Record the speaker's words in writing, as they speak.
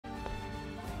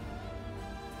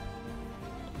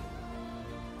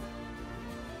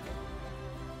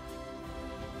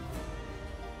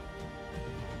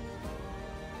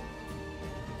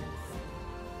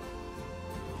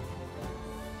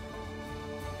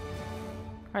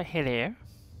Right, hello.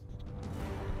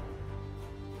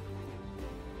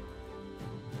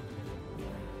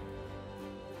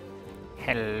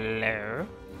 Hello.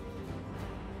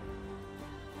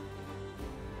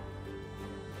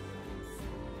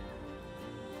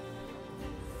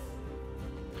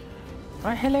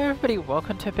 Right, hello everybody,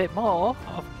 welcome to a bit more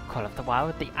of Call of the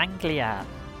Wild, the Anglia.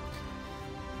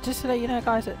 Just to let you know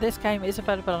guys, that this game is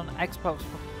available on Xbox,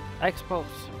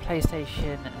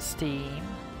 PlayStation, Steam.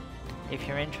 If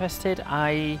you're interested,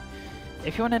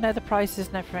 if you want to know the prices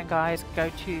and everything guys, go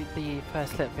to the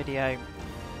first look video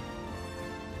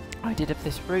I did of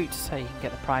this route so you can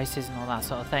get the prices and all that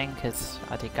sort of thing, because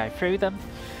I did go through them.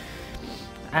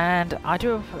 And I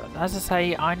do, as I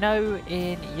say, I know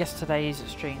in yesterday's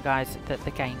stream guys that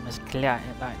the game was the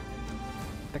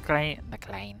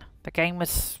game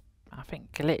was, I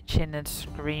think, glitching and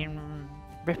screen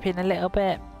ripping a little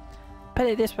bit. Put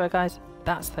it this way guys,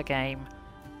 that's the game.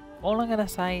 All I'm going to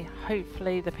say,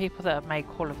 hopefully the people that have made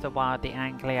Call of the Wild, the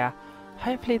Anglia,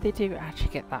 hopefully they do actually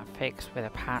get that fixed with a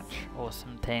patch or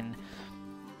something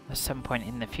at some point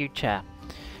in the future.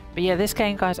 But yeah, this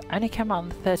game guys only came out on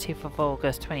the 30th of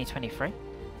August 2023.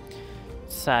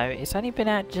 So it's only been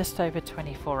out just over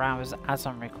 24 hours as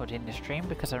I'm recording the stream,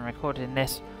 because I'm recording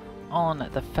this on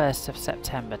the 1st of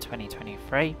September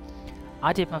 2023.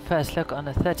 I did my first look on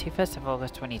the 31st of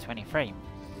August 2023.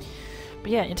 But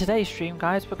yeah, in today's stream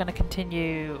guys, we're going to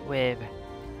continue with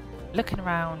looking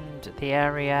around the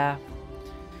area,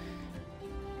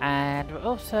 and we're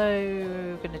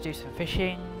also going to do some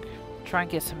fishing, try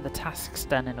and get some of the tasks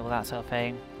done and all that sort of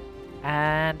thing.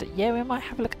 And yeah, we might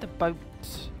have a look at the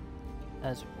boats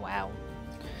as well.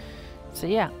 So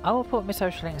yeah, I will put my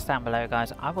social links down below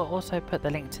guys. I will also put the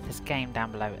link to this game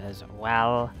down below as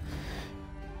well.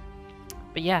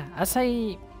 But yeah, I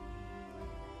say,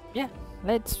 yeah,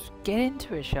 let's get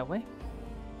into it, shall we?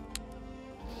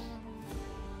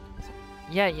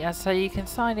 Yeah, so you can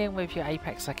sign in with your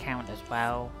Apex account as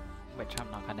well, which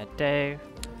I'm not going to do,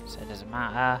 so it doesn't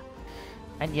matter.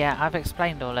 And yeah, I've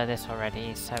explained all of this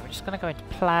already, so we're just going to go into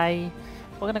play.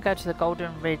 We're going to go to the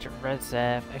Golden Ridge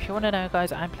Reserve. If you want to know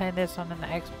guys, I'm playing this on an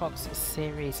Xbox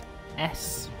Series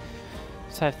S.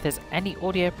 So if there's any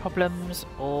audio problems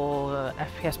or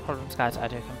FPS problems guys, I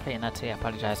do completely and utterly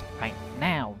apologise right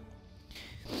now.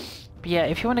 But yeah,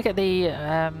 if you want to get the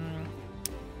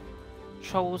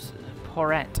Trolls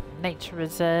Porret Nature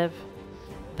Reserve,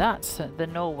 that's the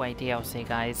Norway DLC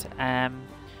guys.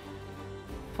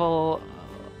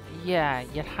 Yeah,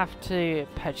 you'll have to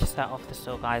purchase that off the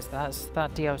store guys. That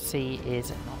DLC is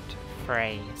not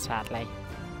free, sadly.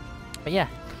 But yeah,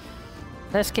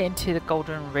 let's get into the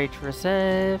Golden Ridge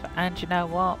Reserve. And you know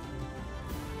what?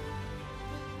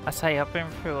 I say I've been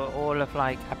through all of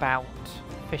like about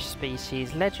fish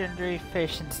species, legendary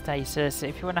fish and status.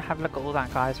 If you want to have a look at all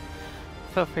that guys,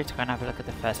 feel free to go and have a look at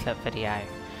the first look video.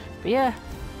 But yeah,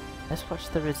 let's watch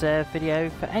the reserve video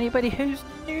for anybody who's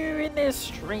new in this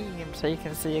stream, so you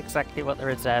can see exactly what the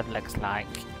reserve looks like.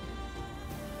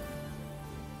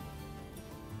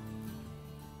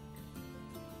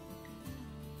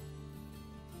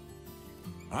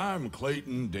 I'm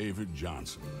Clayton David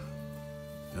Johnson,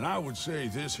 and I would say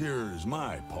this here is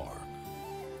my park.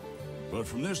 But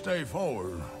from this day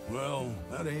forward, well,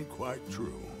 that ain't quite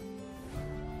true.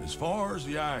 As far as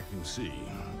the eye can see,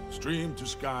 stream to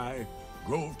sky,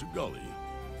 grove to gully,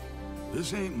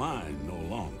 this ain't mine no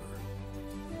longer.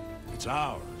 It's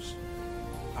ours.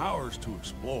 Ours to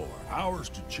explore, ours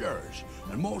to cherish,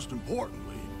 and most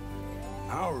importantly,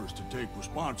 ours to take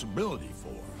responsibility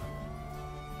for.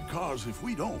 Because if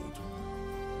we don't,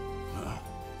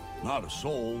 not a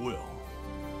soul will.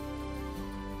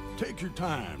 Take your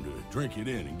time to drink it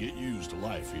in and get used to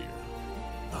life here.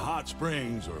 The hot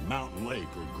springs or mountain lake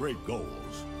are great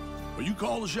goals, but you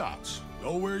call the shots,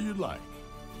 go where you'd like.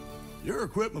 Your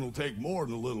equipment will take more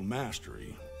than a little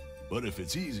mastery, but if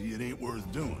it's easy, it ain't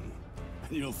worth doing.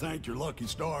 And you'll thank your lucky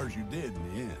stars you did in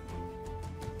the end.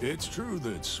 It's true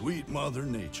that sweet Mother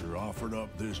Nature offered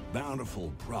up this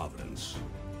bountiful providence,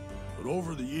 but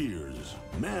over the years,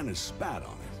 man has spat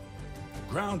on it,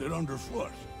 ground it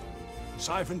underfoot,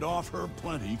 siphoned off her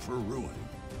plenty for ruin.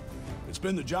 It's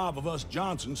been the job of us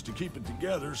Johnsons to keep it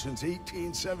together since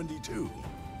 1872.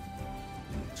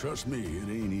 And trust me, it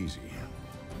ain't easy.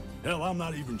 Hell, I'm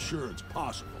not even sure it's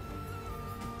possible.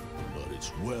 But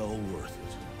it's well worth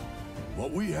it.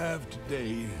 What we have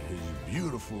today is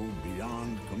beautiful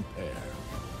beyond compare.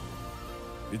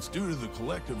 It's due to the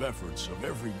collective efforts of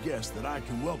every guest that I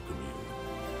can welcome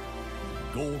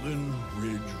you. Golden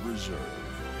Ridge Reserve.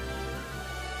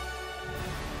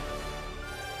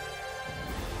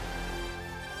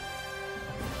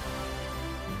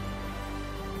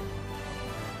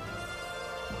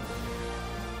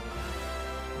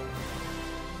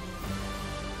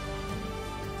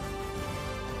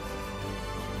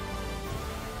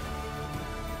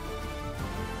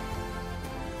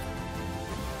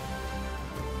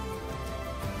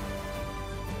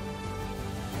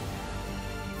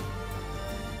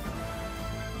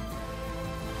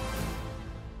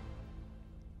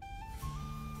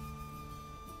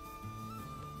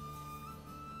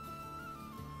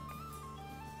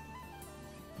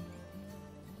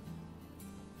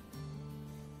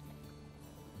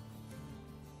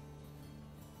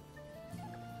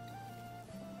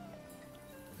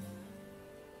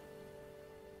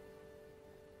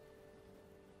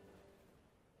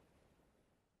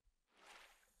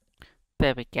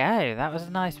 There we go. That was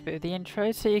a nice bit of the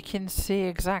intro, so you can see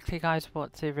exactly, guys,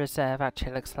 what the reserve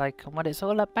actually looks like and what it's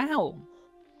all about.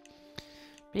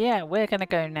 But yeah, we're going to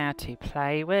go now to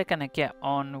play. We're going to get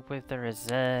on with the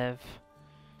reserve.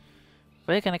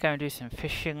 We're going to go and do some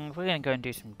fishing. We're going to go and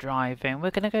do some driving.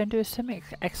 We're going to go and do some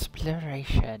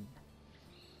exploration.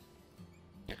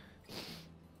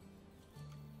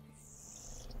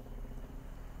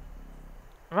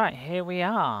 Right, here we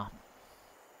are.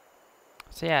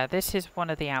 So yeah, this is one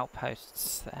of the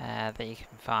outposts that you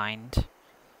can find.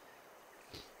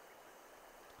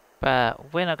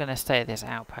 But we're not going to stay at this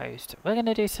outpost. We're going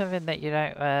to do something that you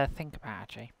don't think about,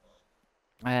 actually.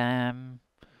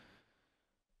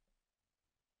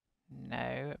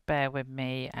 No, bear with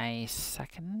me a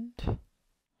second.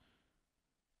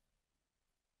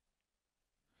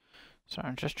 So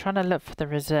I'm just trying to look for the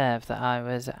reserve that I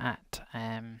was at.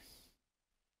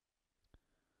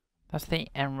 That's the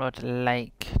Emerald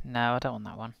Lake. No, I don't want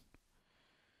that one.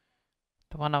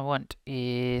 The one I want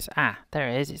is... Ah, there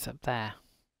it is. It's up there.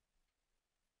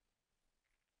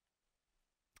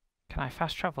 Can I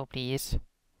fast travel, please?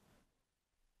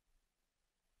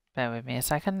 Bear with me a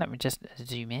second. Let me just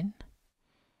zoom in.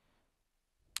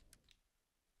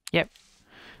 Yep.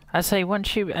 I say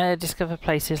once you discover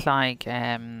places like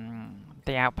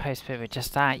the outpost we were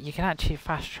just at, you can actually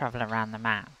fast travel around the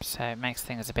map, so it makes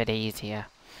things a bit easier.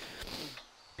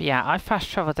 But yeah, I fast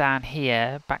travel down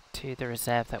here back to the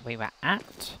reserve that we were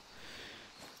at,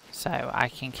 so I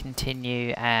can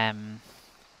continue.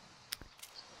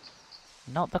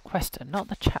 Not the quest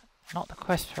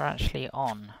we're actually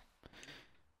on.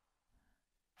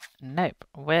 Nope,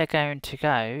 we're going to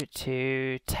go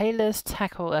to Taylor's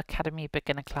Tackle Academy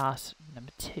Beginner Class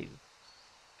number 2.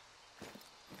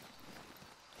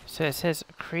 So it says,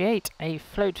 create a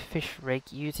float fish rig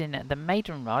using the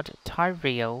maiden rod, tie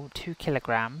reel, 2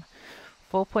 kilogram,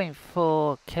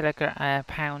 4.4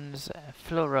 pounds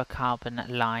fluorocarbon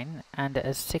line, and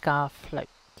a cigar float.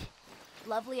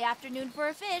 Lovely afternoon for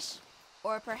a fish.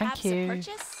 Or perhaps a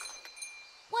purchase?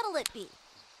 What'll it be?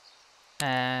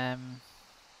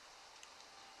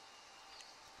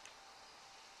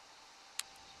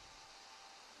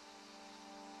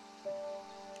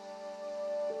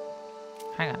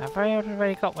 Hang on, I've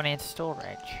already got one in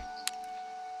storage.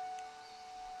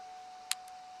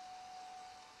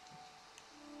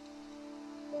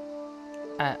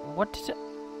 What did it...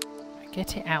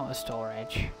 Get it out of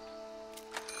storage.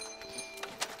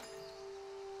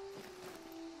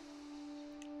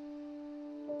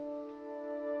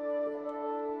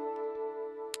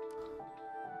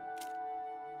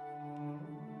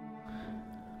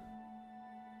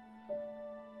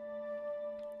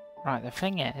 Right, the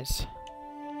thing is...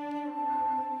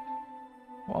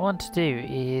 What I want to do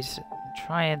is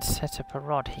try and set up a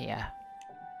rod here.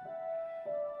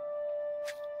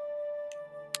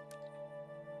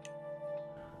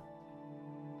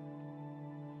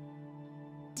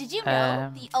 Did you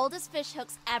know the oldest fish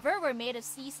hooks ever were made of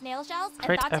sea snail shells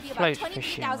and thought to be about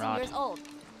 23,000 years old?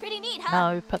 Pretty neat,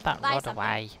 huh? No, put that rod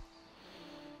away.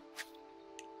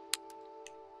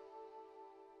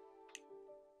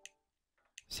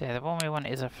 So yeah, the one we want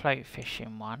is a float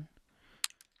fishing one.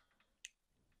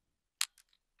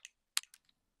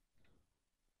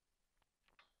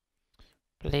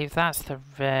 Believe that's the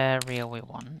rare reel we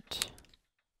want.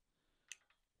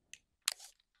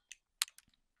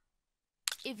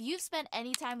 If you've spent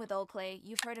any time with Old Clay,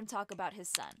 you've heard him talk about his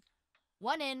son.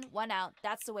 One in, one out,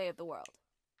 that's the way of the world.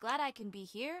 Glad I can be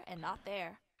here and not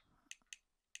there.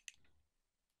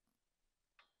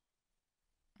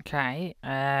 Okay,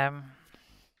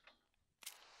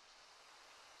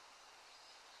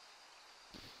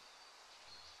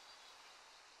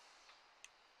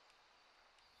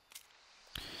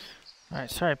 right,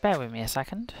 sorry, bear with me a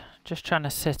second. Just trying to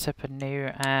set up a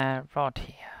new rod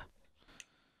here.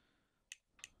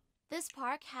 This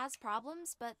park has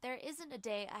problems, but there isn't a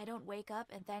day I don't wake up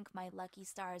and thank my lucky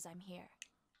stars I'm here.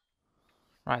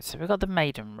 Right, so we've got the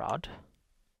maiden rod.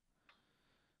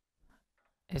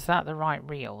 Is that the right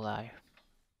reel, though?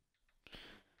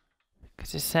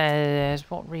 Because it says,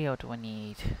 what reel do I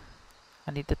need?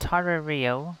 I need the Tyro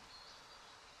reel.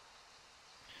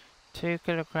 2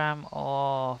 kilogram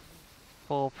or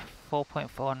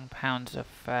 4.4 pounds of...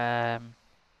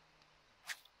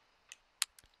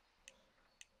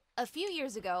 A few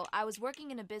years ago, I was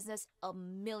working in a business a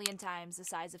million times the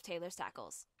size of Taylor's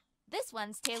Tackles. This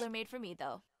one's tailor-made for me,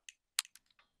 though.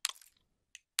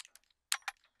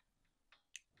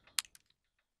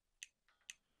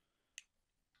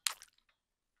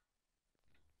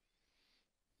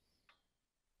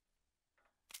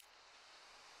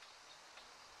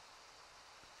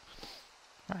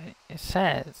 Right, it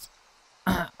says,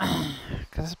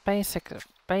 because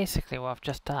basically what I've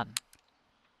just done.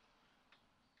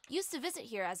 Used to visit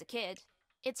here as a kid.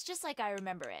 It's just like I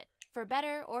remember it, for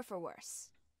better or for worse.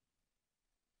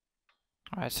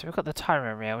 Alright, so we've got the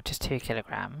tyro reel, which is 2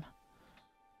 kilogram.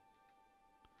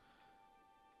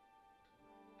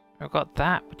 We've got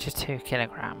that, which is 2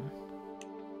 kilogram.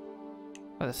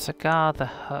 We've got the cigar, the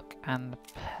hook, and the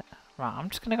right, I'm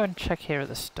just gonna go and check here at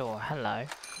the store. Hello.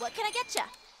 What can I get ya?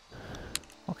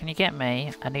 What can you get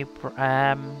me? A new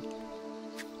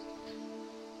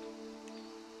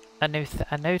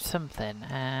something.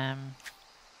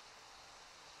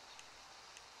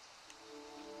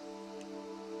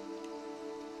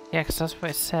 Yeah, because that's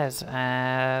what it says.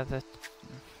 Yeah,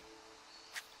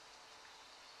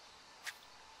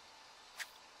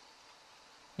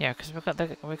 because we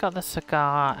got the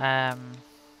cigar.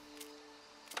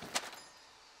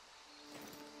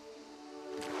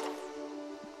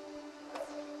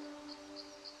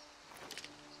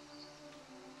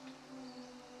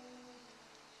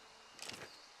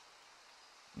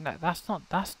 No, that's not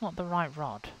the right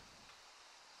rod.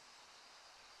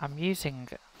 I'm using.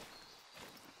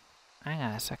 Hang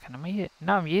on a second.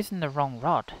 I'm using the wrong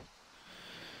rod.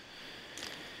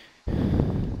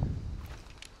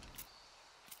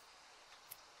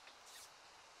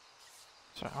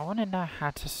 So I want to know how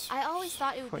to I always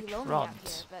thought it would be lonely out here,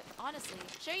 rods. but honestly,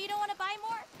 sure you don't want to buy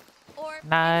more? Or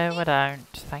No, anything? I don't.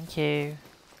 Thank you.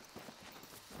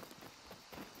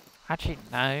 Actually,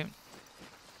 no.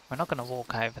 We're not going to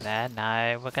walk over there.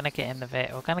 No, we're going to get in the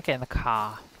We're going to get in the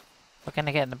car. We're going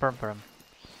to get in the brum brum.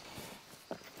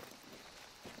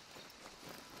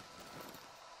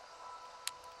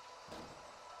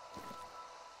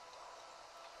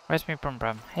 Where's me brum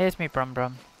brum? Here's me brum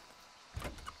brum.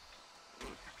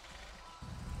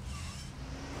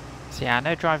 So yeah, I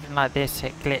know driving like this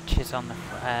it glitches on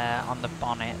the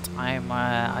bonnet. I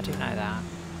do know that.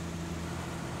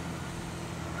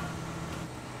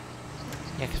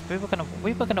 Yeah, because we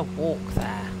were gonna walk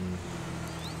there.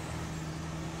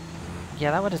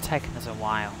 Yeah, that would have taken us a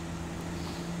while.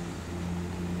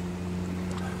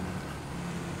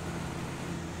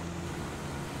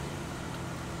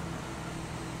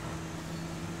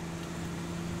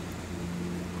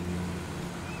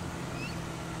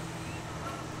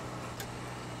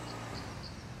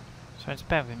 So just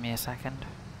bear with me a second.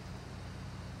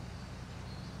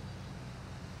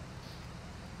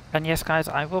 And yes guys,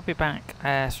 I will be back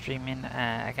streaming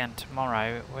again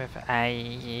tomorrow with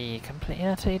a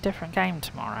completely different game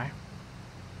tomorrow.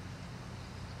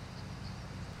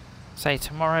 So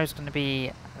tomorrow's going to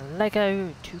be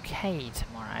Lego 2K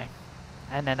tomorrow.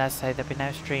 And then as I say, there'll be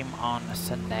no stream on a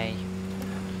Sunday.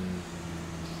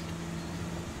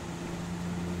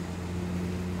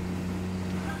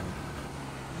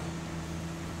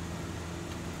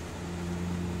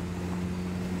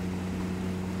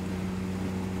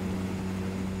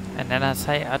 And then I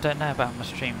say, I don't know about my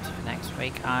streams for next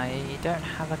week. I don't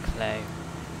have a clue.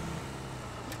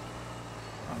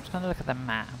 I'm just going to look at the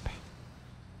map.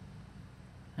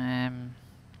 Right,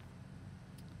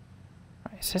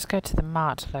 it says go to the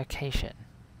marked location.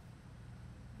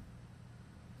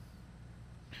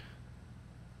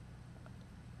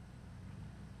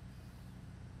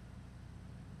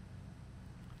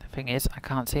 The thing is, I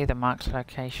can't see the marked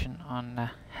location on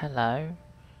hello.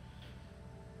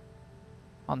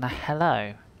 On the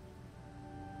hello.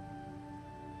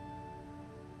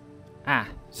 Ah,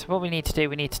 so what we need to do,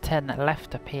 we need to turn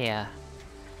left up here.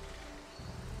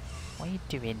 What are you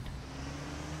doing?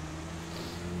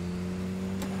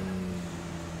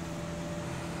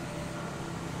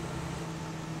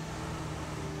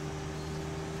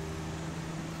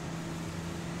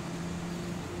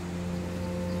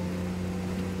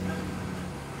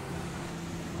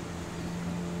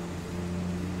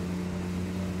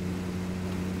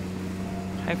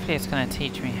 Hopefully it's going to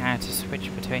teach me how to switch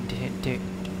between two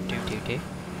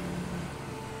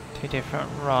different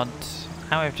rods.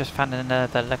 And we've just found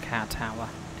another lookout tower.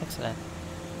 Excellent.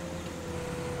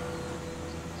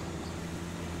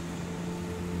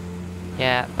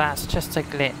 Yeah, that's just a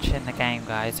glitch in the game,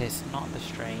 guys. It's not the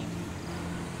stream.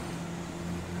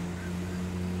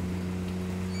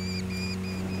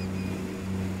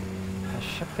 There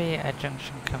should be a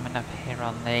junction coming up here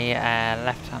on the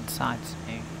left-hand side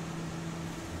soon.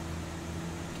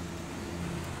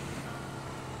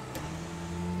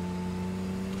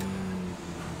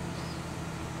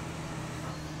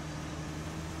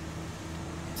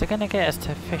 Is it going to get us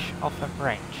to fish off a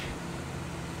bridge?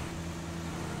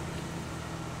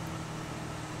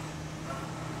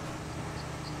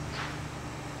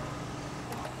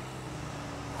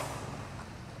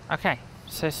 Okay,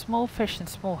 So small fish and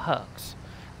small hooks.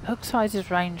 Hook sizes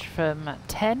range from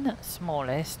 10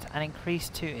 smallest and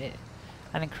increase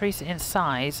in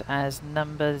size as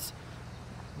number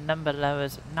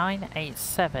lowers 9, 8,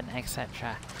 7,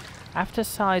 etc. After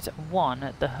size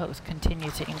 1, the hooks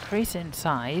continue to increase in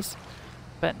size,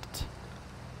 but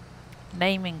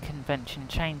naming convention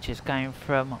changes, going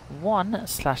from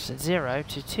 1/0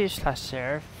 to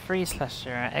 2/0,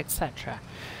 3/0, etc.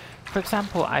 For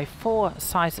example, a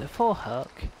size 4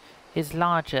 hook is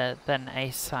larger than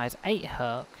a size 8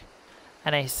 hook,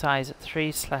 and a size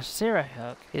 3/0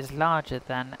 hook is larger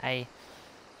than a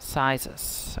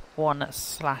size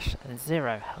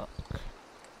 1/0 hook.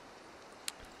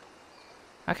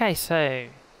 Okay, so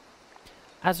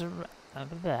as a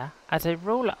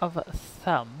rule of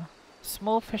thumb,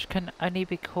 small fish can only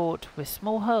be caught with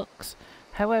small hooks.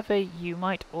 However, you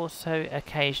might also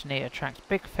occasionally attract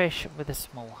big fish with a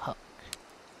small hook.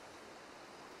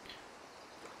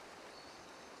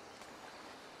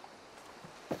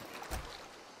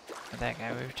 There we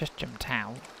go, we've just jumped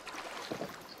out.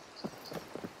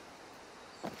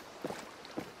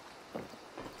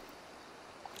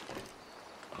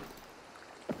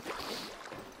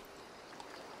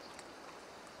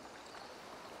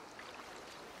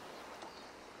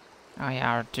 Oh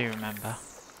yeah, I do remember.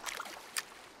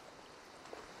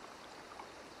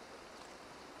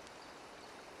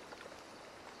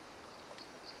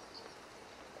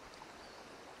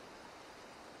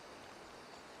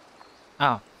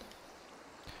 Oh.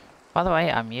 By the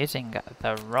way, I'm using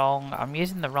the wrong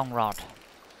rod.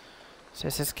 So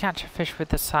it says catch a fish with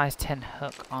the size 10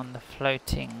 hook on the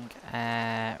floating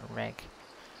rig.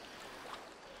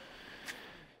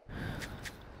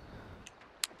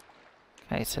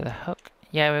 Okay, so the hook,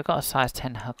 yeah, we've got a size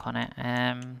 10 hook on it.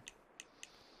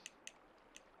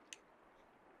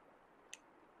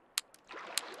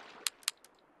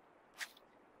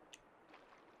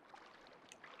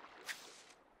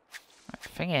 The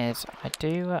thing is, I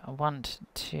do want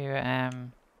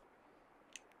to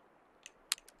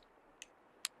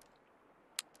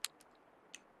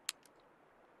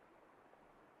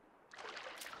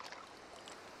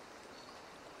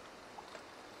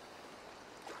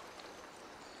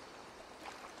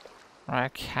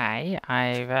okay,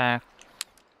 I've right,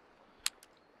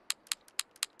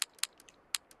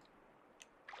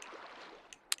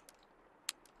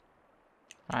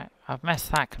 I've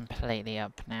messed that completely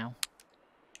up now.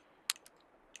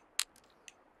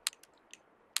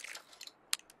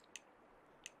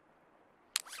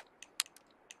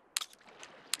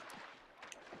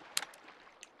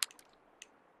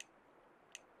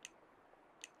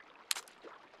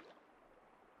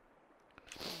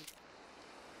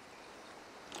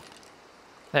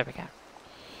 There we go.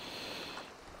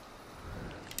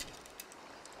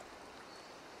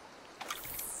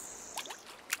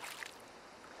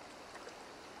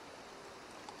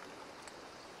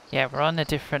 Yeah, we're on a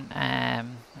different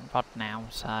rod now,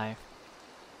 so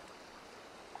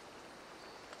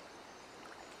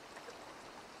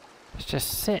let's just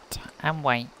sit and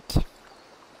wait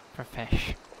for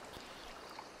fish.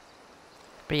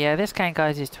 But yeah, this game,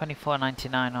 guys, is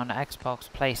 $24.99 on Xbox,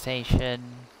 PlayStation.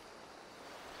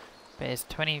 But it's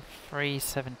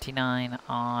 $23.79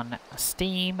 on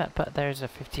Steam, but there's a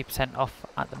 50% off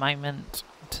at the moment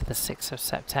to the 6th of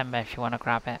September if you want to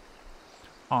grab it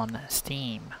on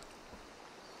Steam.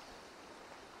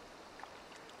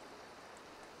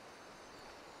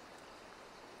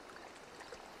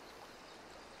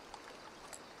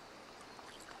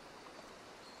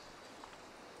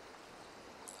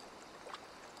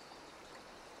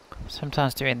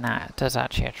 Sometimes doing that does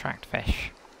actually attract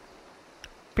fish.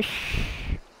 Fish.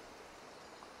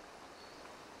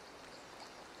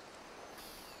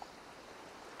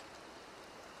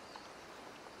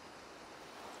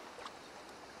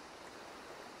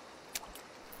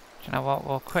 Do you know what?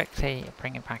 We'll quickly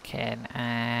bring it back in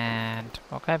and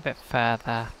we'll go a bit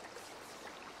further.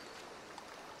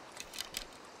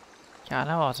 Yeah, I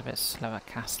know I was a bit slow at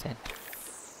casting.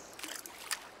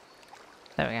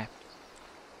 There we go.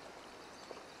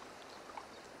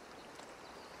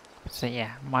 So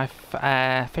yeah, my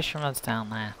fishing rod's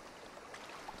down there.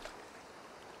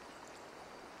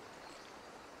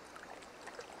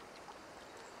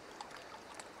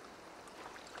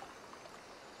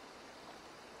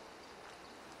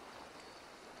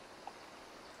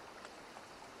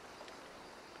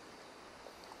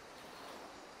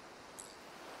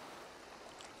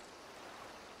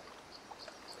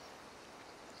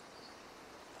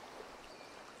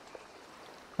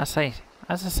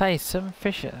 As I say, some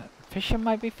fishing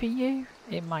might be for you,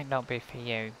 it might not be for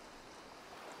you.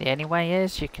 The only way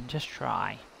is you can just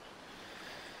try.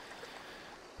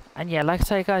 And yeah, like I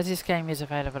say guys, this game is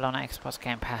available on Xbox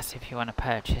Game Pass if you want to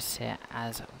purchase it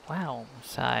as well.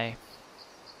 So,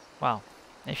 well,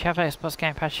 if you have Xbox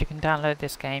Game Pass you can download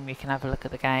this game, you can have a look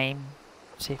at the game,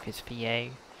 see if it's for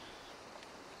you.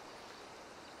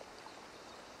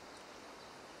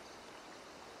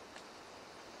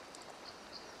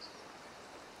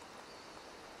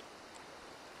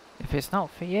 If it's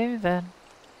not for you, then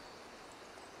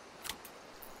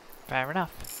fair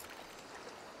enough.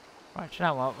 Right, do you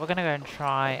know what? We're going to go and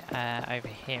try over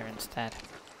here instead.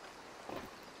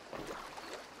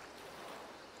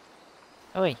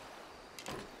 Oi!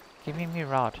 Give me my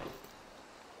rod.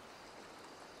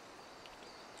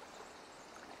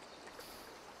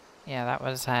 Yeah, that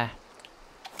was not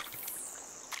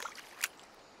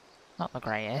the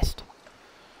greatest.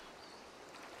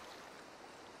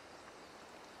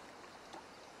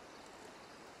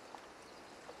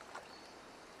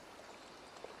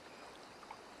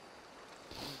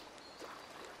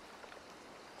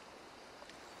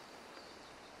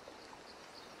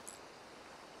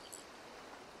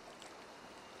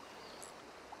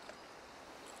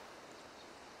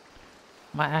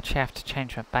 Might actually have to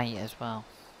change my bait as well.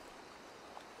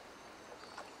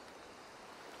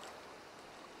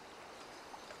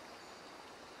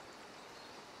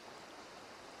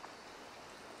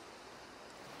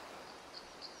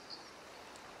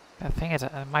 The thing is,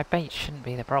 my bait shouldn't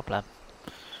be the problem.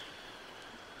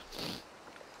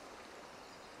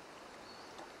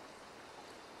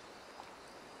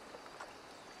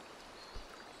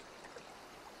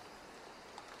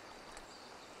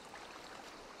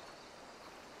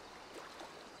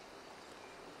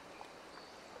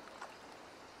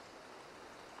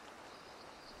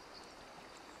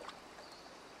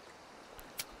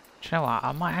 Do you know what?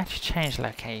 I might actually change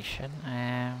location.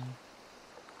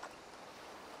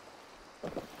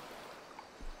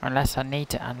 Unless I need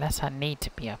to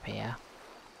be up here.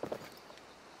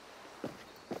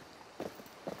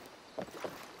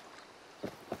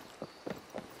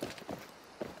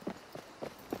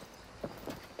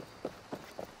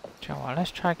 Do you know what?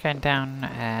 Let's try going down.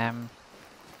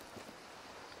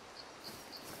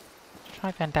 Let's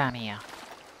try going down here.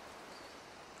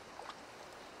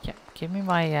 Yep. Give me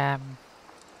my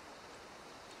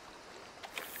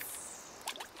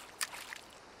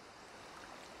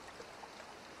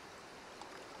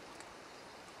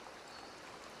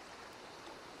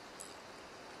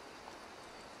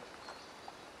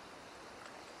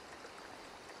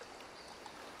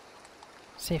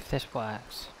see if this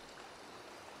works.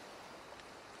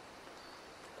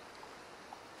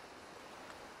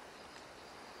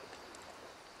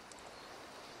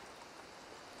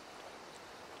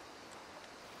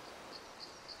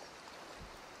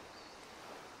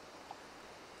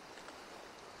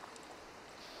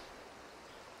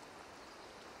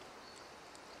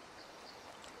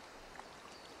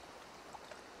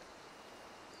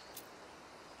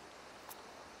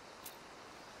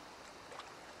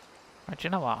 Right, do you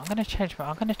know what? I'm gonna change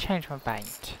my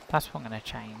bait. That's what I'm gonna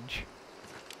change.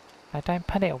 I don't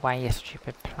put it away, you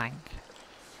stupid plank.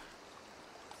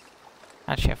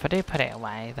 Actually, if I do put it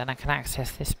away, then I can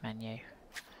access this menu.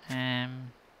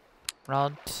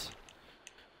 Rods.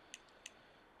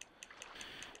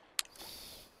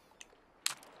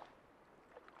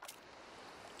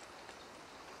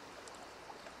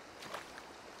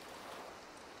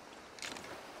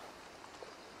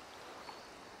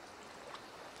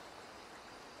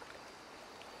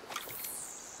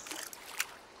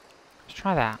 Let's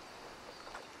try that.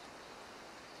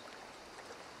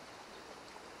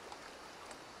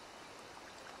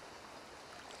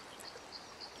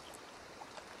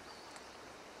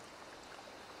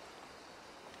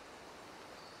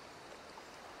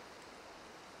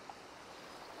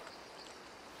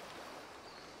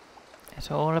 It's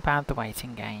all about the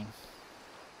waiting game.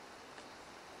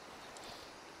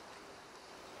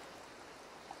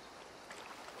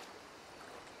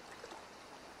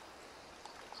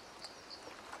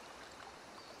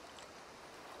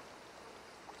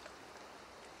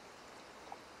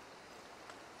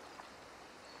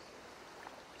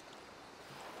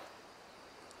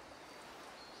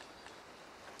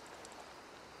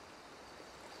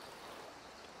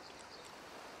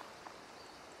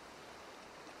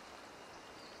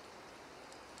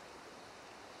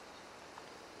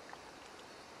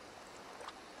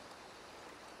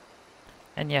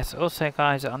 And yes, also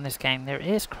guys, on this game there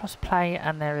is crossplay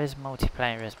and there is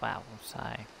multiplayer as well, so...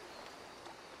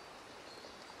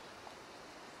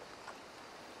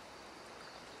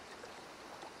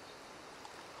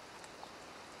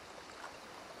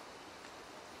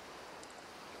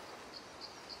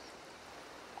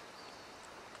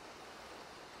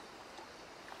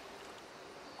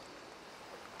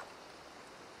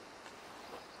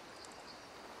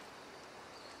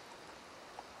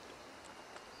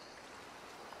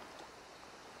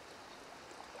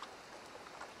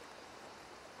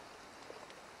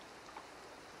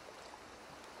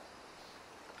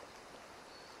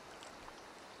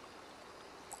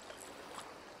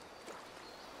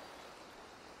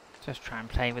 Just try and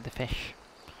play with the fish.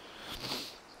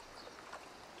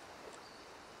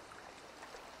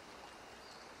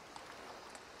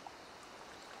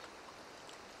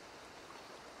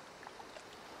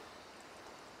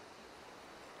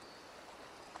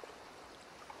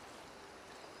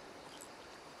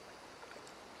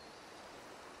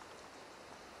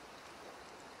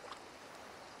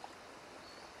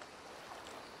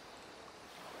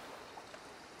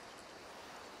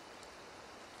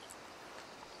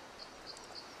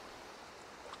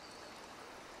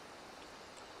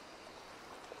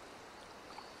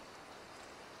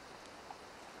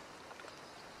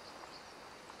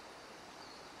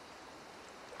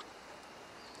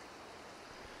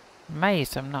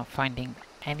 Amazed I'm not finding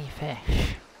any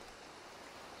fish.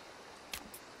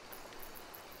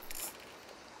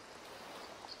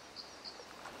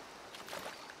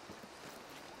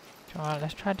 Alright,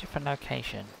 let's try a different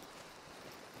location.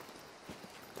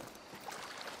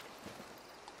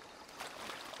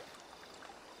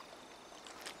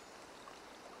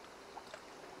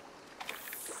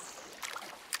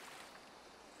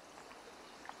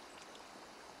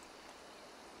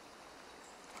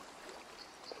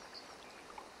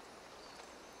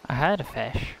 I heard a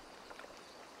fish.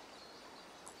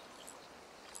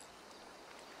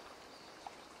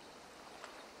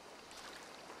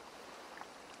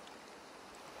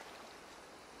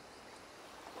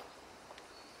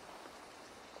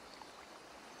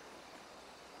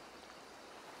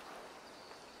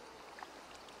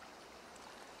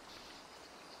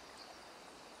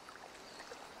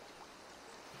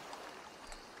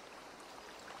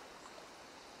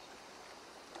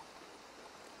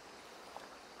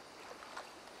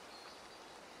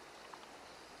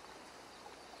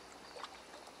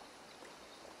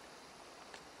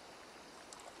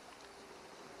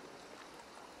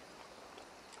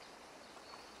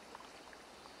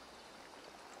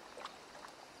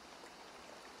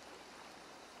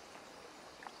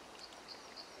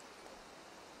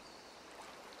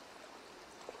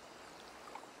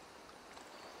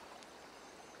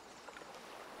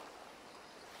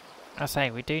 I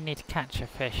say, we do need to catch a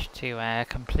fish to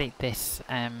complete this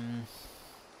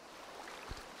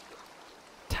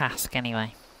task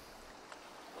anyway.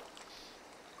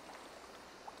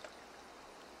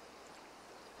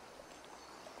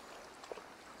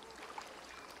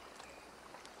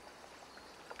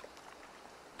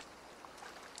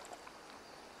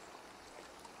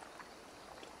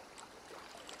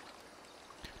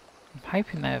 I'm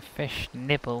hoping the fish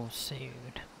nibble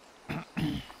soon.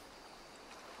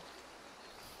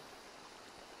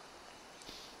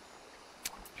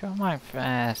 I might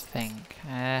first think,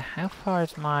 how far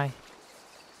is my...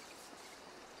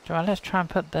 Let's try and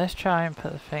put the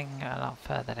thing a lot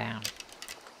further down.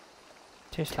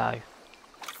 Too slow.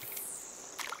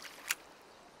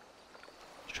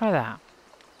 Let's try that.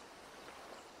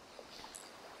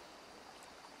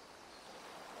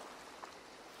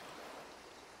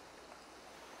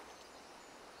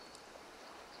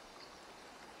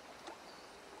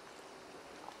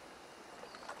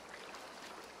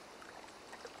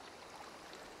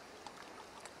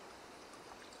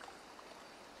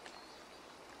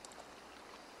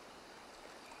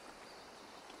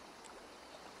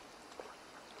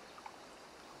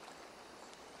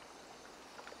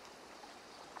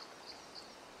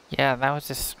 Yeah, that was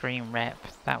a screen rip.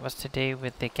 That was to do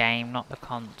with the game, not the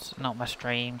not my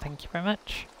stream. Thank you very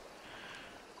much.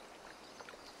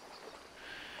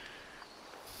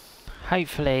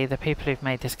 Hopefully, the people who've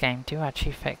made this game do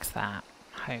actually fix that.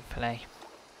 Hopefully.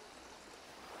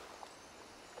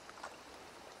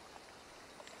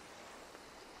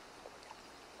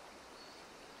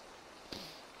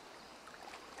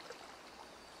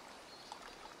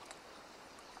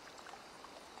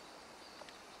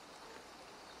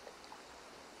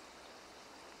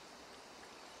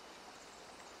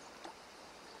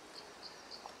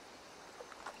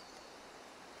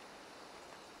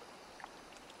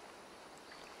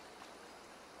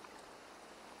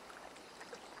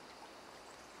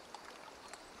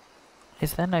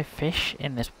 Is there no fish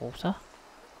in this water?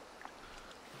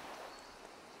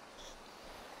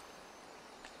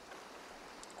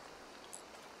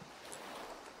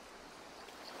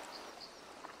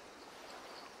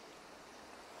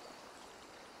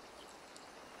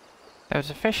 There was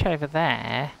a fish over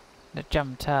there that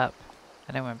jumped up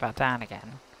and then went back down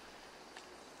again.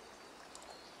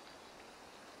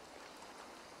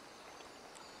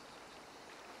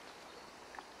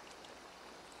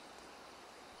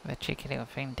 The cheeky little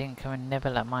thing didn't come and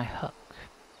nibble at my hook.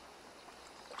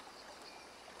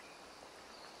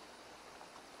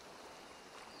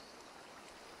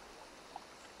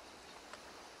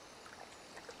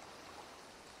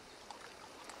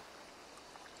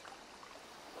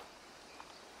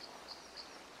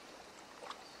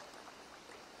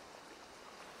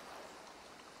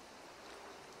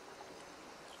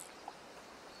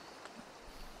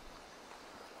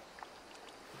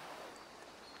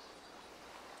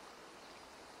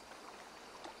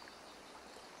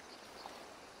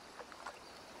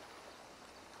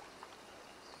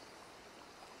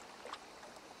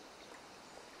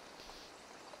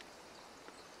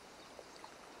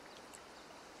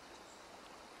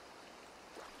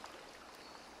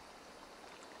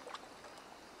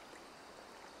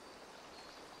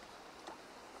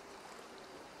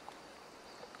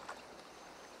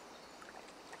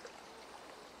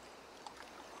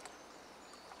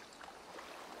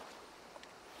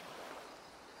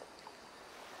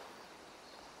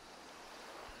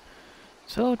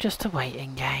 It's all just a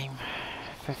waiting game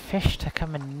for fish to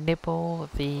come and nibble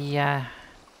the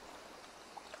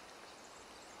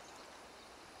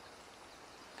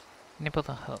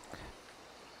hook.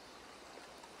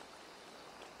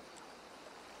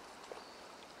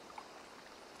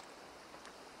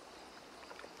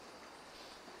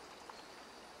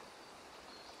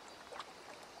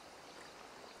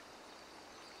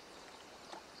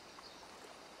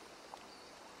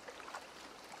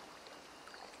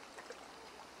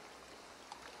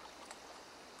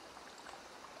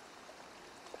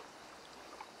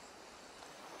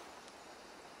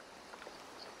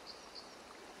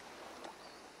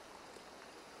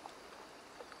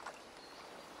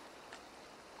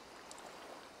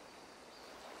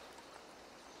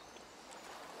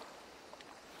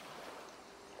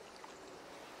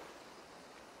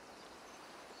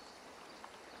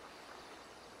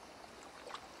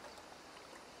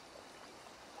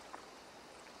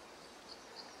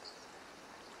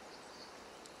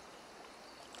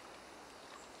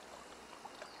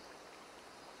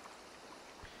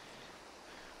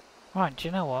 Right, do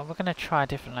you know what? We're going to try a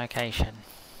different location.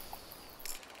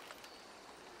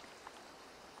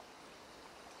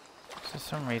 For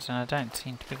some reason I don't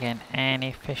seem to be getting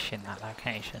any fish in that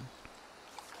location.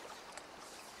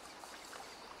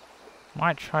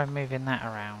 Might try moving that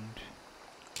around.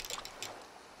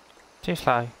 Too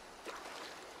slow.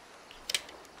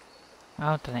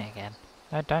 Oh, done it again.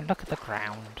 No, don't look at the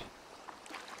ground.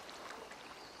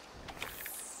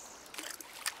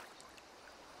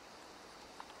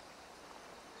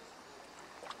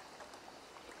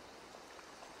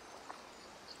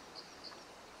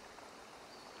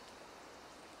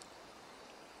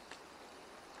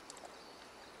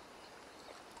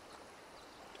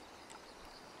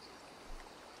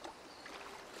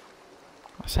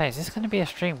 I say, is this going to be a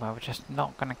stream where we're just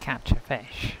not going to catch a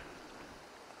fish?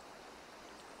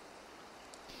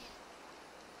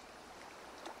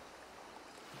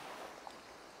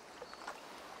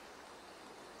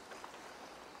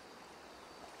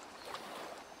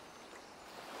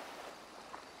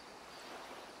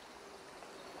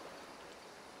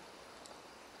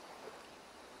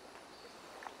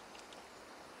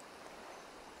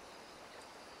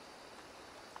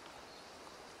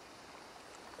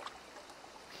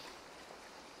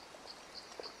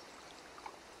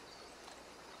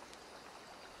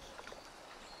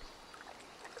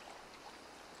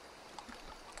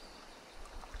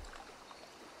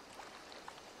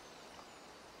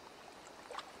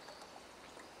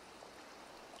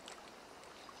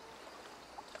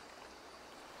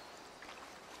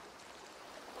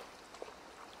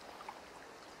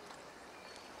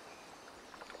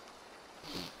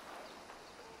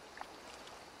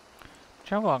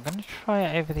 Do you know what? I'm going to try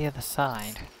it over the other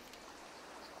side.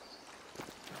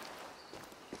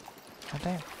 I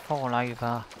don't fall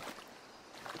over.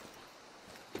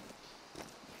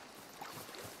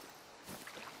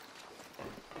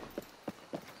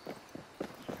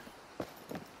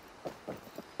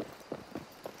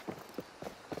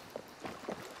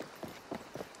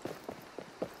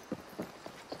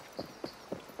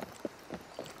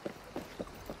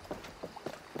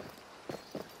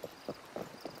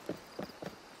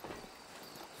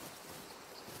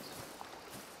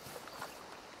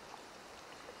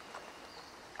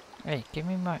 Hey, give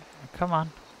me my... come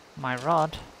on. My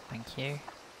rod. Thank you.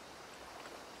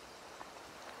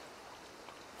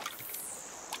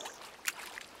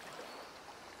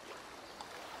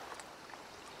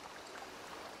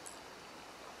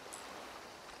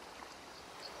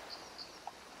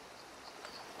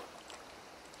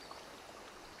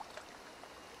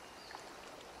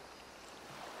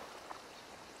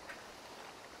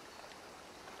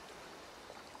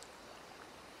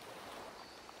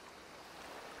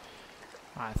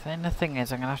 Right, then the thing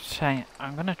is, I'm gonna have to change.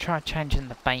 I'm gonna try changing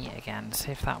the bait again,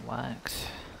 see if that works.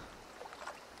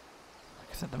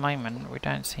 Because at the moment we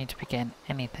don't seem to be getting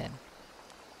anything.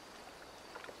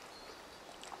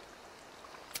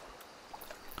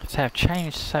 So I've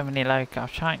changed so many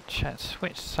I've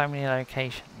switched so many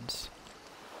locations.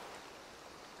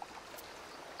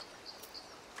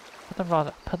 Put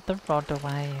the rod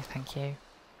away, thank you.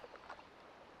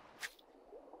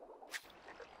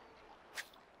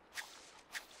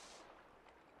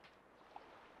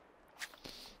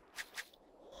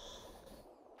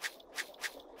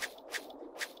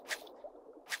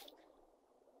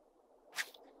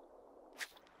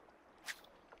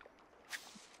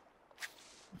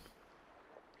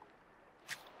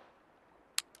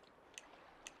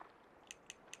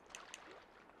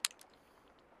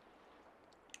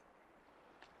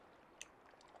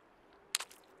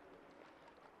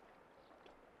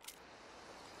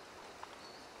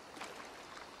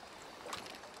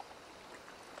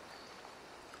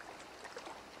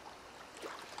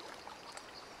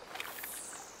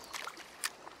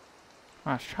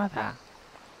 Let's try that.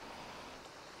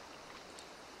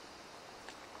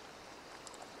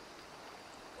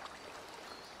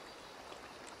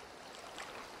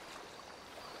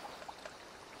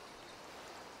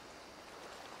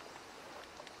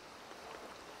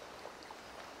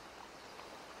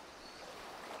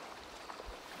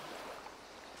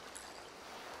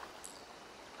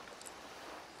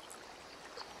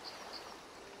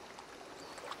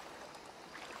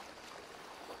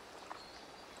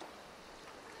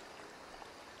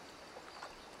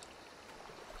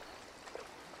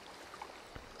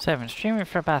 So I've been streaming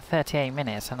for about 38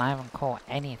 minutes and I haven't caught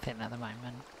anything at the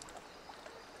moment.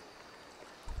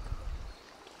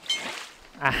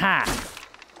 Aha!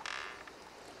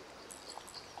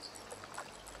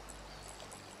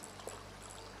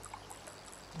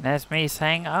 There's me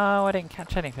saying, oh, I didn't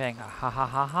catch anything. Ha ha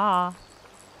ha ha.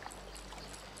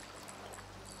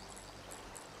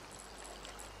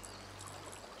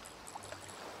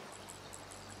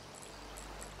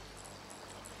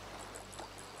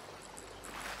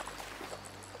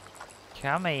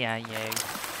 Come here, you.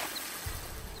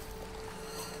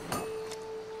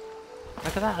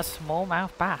 Look at that, a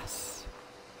smallmouth bass.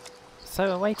 So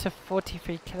a weight of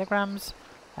 43 kilograms,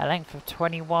 a length of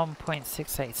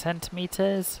 21.68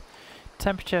 centimeters,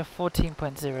 temperature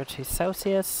 14.02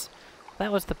 Celsius.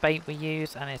 That was the bait we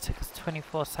used and it took us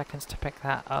 24 seconds to pick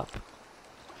that up.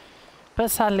 But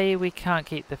sadly we can't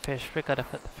keep the fish, we've got to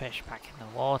put the fish back in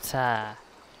the water.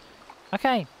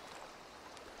 Okay.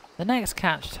 The next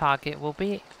catch target will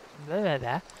be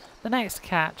the next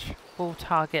catch will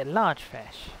target large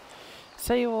fish.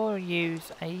 So you will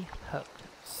use a hook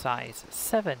size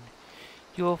 7.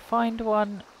 You will find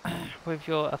one with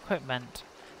your equipment.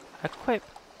 Equip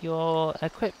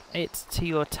it to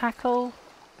your tackle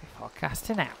before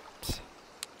casting out.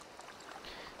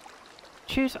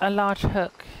 Choose a large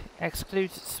hook,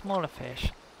 excludes smaller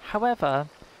fish. However,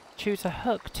 choose a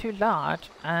hook too large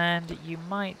and you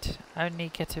might only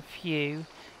get a few,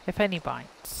 if any,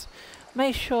 bites.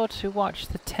 Make sure to watch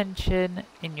the tension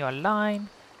in your line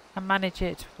and manage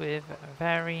it with by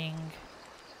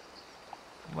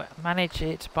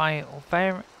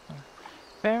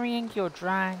varying your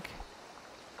drag.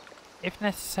 If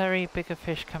necessary, bigger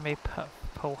fish can be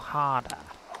pulled harder.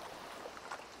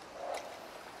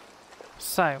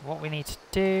 So what we need to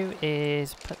do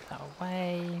is put that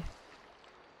away.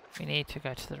 We need to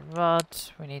go to the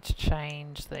rods, we need to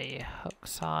change the hook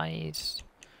size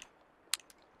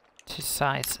to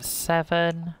size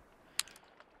 7.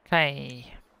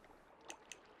 Okay.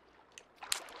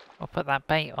 We'll put that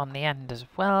bait on the end as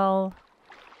well.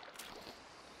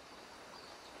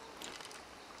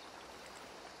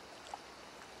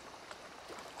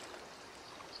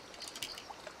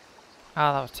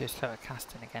 Oh, that was too slow at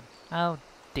casting again. Oh,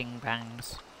 ding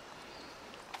bangs.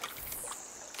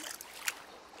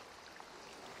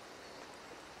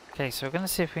 Okay, so we're going to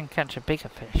see if we can catch a bigger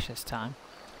fish this time.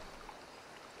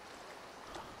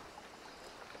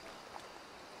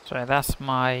 Sorry, that's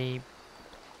my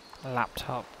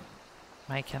laptop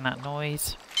making that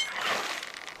noise.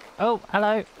 Oh,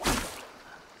 hello!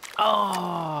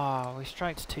 Oh, we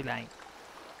striked too late.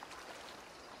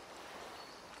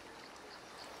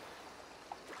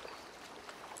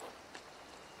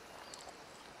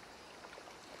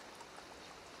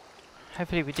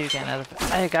 Hopefully we do get another.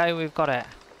 There you go, we've got it.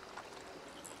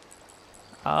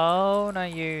 Oh, no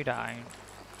you don't.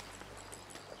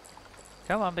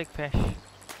 Come on, big fish.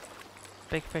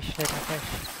 Big fish, little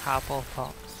fish, hardball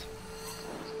fox.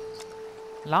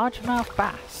 Largemouth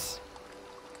bass.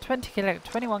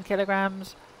 21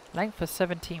 kilograms, length of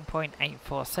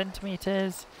 17.84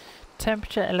 centimeters,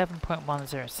 temperature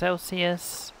 11.10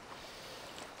 Celsius.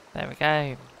 There we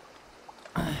go.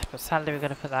 But sadly we're going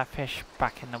to put that fish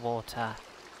back in the water.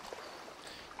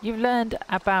 You've learned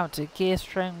about gear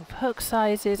strength, hook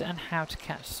sizes and how to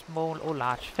catch small or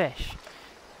large fish.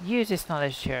 Use this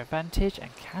knowledge to your advantage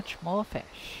and catch more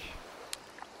fish.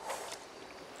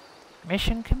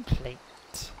 Mission complete.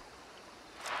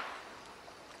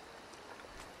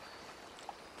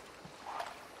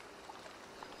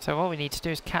 So what we need to do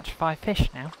is catch 5 fish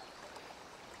now.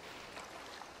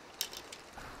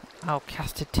 Oh,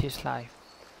 casted too slow.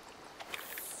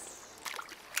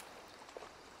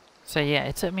 So yeah,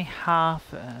 it took me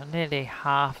nearly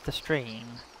half the stream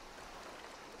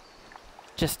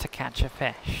just to catch a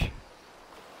fish.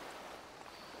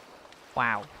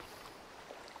 Wow.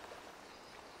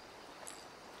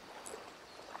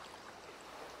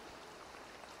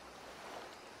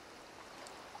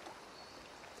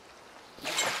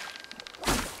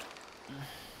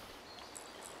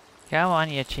 Come on,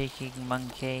 you cheeky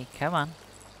monkey, come on.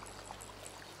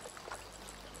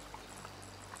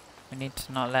 We need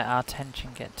to not let our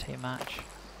tension get too much.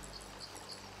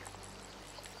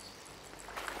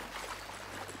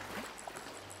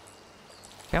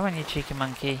 Come on, you cheeky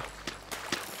monkey.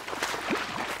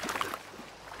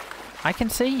 I can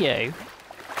see you.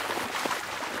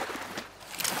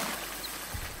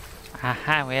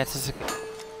 Aha, we had to...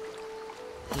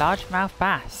 Largemouth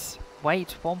bass.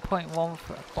 Weight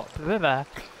 1.1...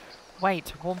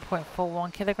 Weight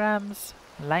 1.41 kilograms.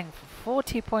 Length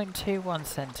 40.21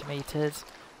 centimeters.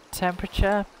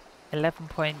 Temperature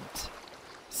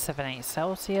 11.78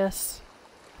 Celsius.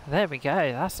 There we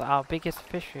go. That's our biggest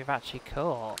fish we've actually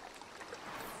caught.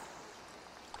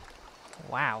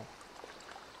 Wow.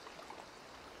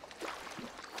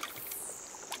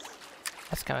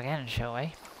 Let's go again, shall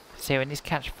we? See, we need to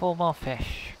catch 4 more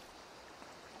fish.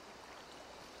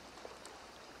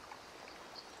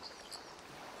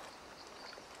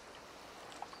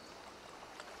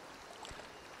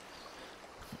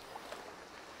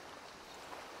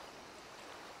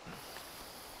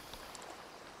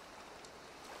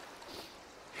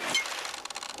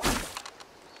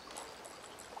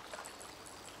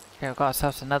 Okay, we've got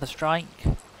ourselves another strike.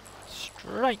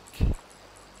 Strike!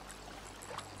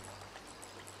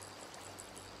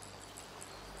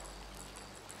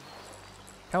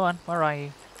 Come on, where are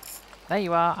you? There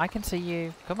you are, I can see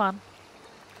you. Come on.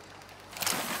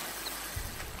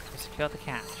 Secure the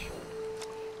catch.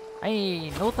 Hey,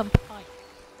 northern pike.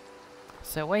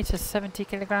 So weight is 70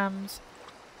 kilograms.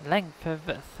 Length of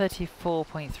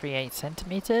 34.38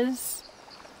 centimeters.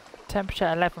 Temperature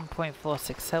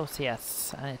 11.46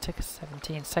 Celsius. And it took us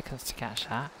 17 seconds to catch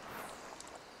that.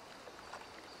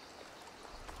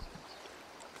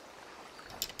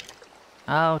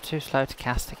 Oh, too slow to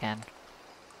cast again.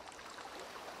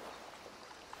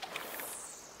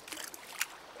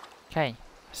 Okay,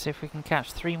 let's see if we can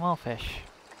catch 3 more fish.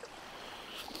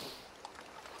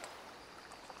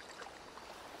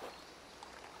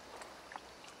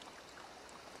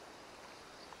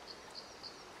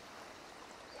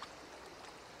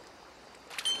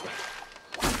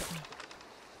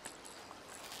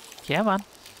 Come on.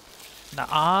 No,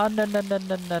 no,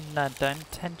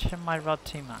 don't tension my rod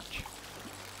too much.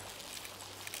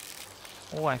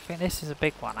 Oh, I think this is a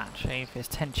big one actually, if it's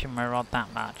tensioning my rod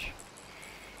that much.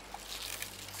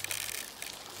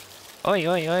 Oi,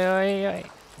 oi, oi, oi, oi.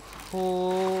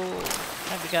 Ooh,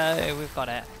 there we go, we've got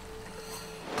it.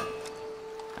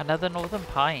 Another northern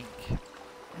pike.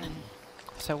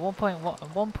 So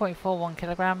 1.41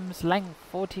 kilograms, length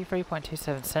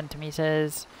 43.27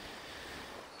 centimeters,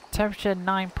 temperature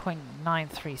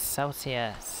 9.93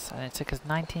 Celsius, and it took us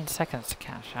 19 seconds to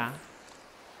catch that.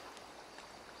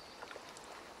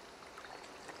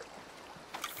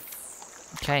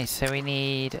 Okay, so we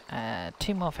need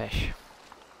 2 more fish.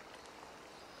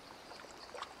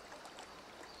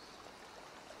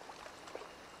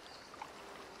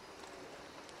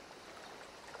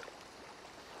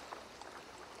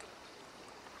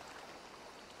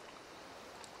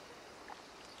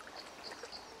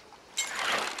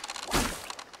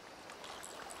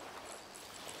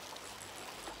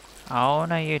 Oh,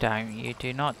 no you don't. You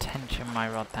do not tension my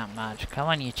rod that much. Come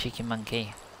on, you cheeky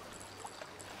monkey.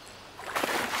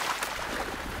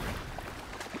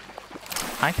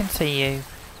 I can see you.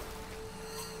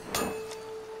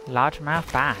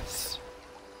 Largemouth bass.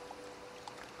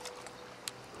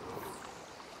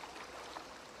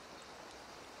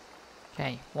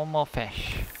 Okay, 1 more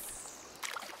fish.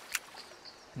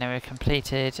 And then we've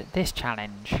completed this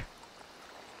challenge.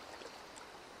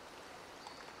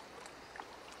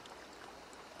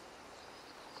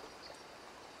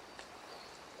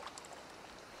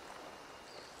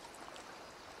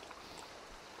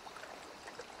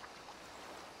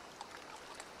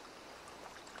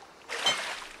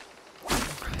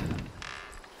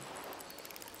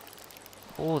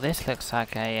 Oh, this looks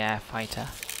like a fighter.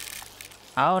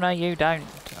 Oh, no, you don't.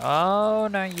 Oh,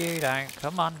 no, you don't.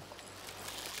 Come on.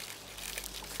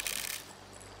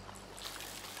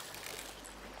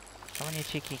 Come on, you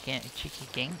cheeky gink. Cheeky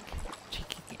gink.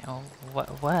 Oh,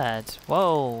 what words?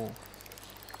 Whoa.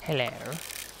 Hello.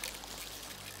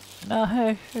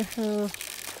 No.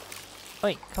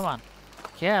 Wait, come on.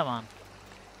 Come on.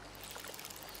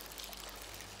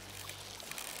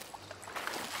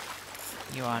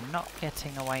 You are not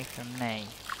getting away from me.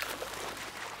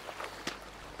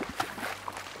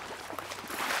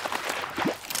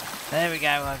 There we go,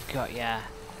 I've got ya.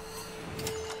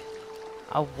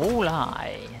 A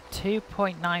walleye,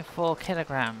 2.94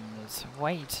 kilograms,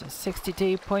 weight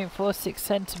 62.46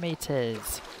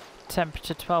 centimeters,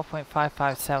 temperature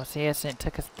 12.55 Celsius, and it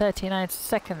took us 39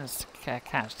 seconds to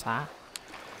catch that.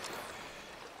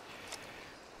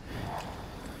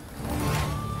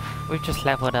 we've just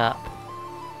leveled up.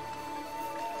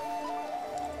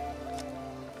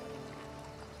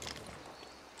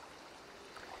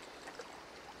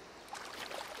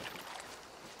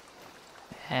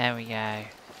 There we go.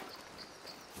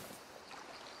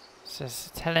 So it's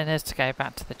telling us to go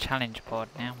back to the challenge board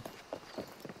now.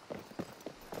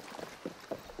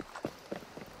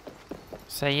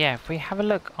 So yeah, if we have a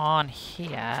look on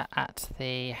here at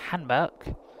the handbook.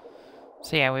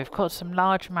 So yeah, we've caught some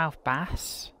largemouth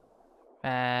bass.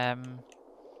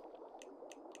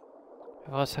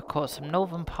 We've also caught some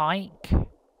northern pike.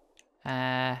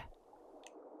 We've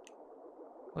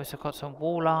also caught some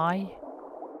walleye.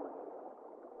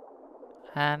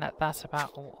 And that's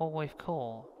about all we've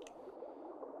caught.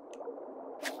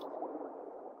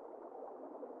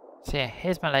 So yeah,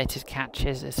 here's my latest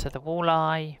catches. So the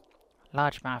walleye,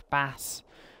 largemouth bass,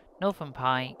 northern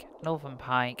pike, a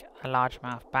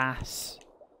largemouth bass.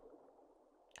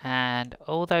 And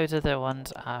all those other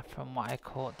ones are from what I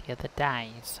caught the other day,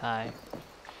 so...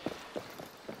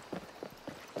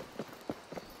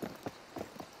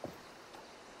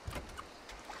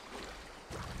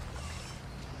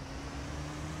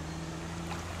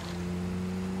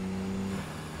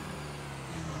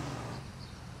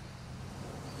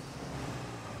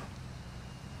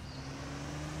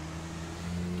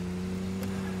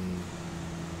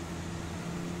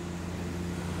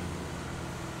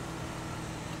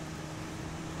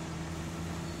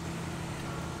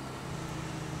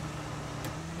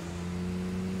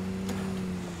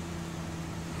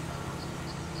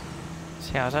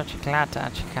 So yeah, I was actually glad to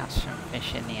actually catch some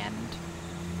fish in the end.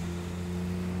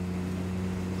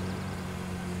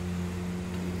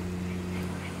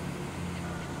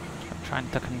 Try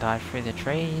and duck and dive through the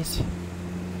trees.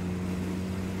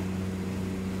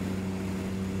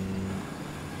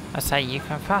 I say you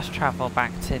can fast travel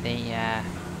back to the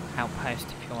outpost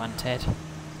if you wanted.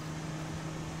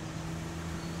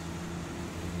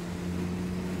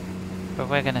 But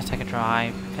we're going to take a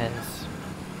drive because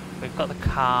we've got the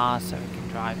car so we can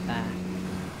drive there.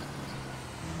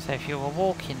 So if you were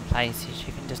walking places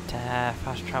you can just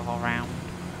fast travel around.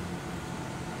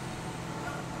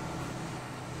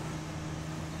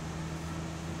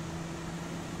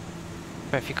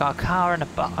 But if you've got a car and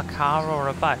a car or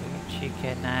a boat, you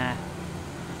can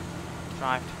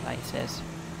drive to places.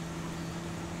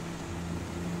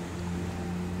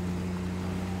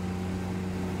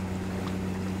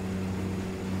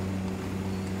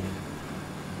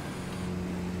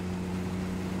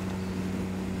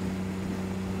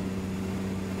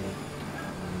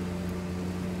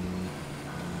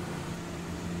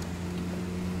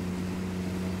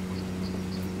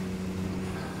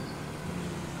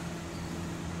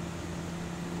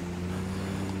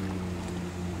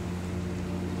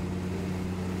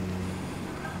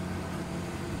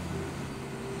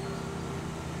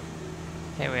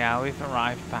 Here we are, we've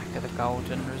arrived back at the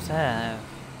Golden Reserve.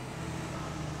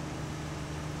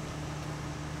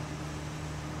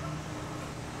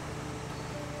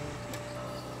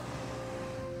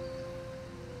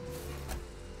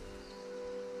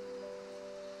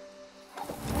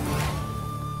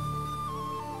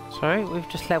 Sorry, we've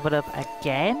just leveled up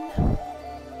again?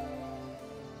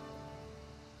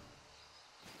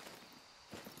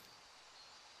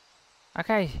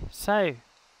 Okay, so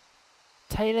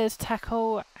Taylor's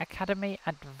Tackle Academy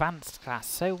Advanced class.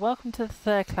 So welcome to the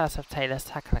third class of Taylor's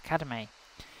Tackle Academy.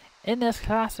 In this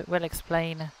class it will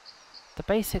explain the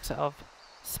basics of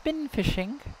spin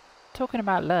fishing, talking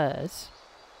about lures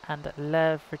and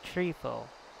lure retrieval,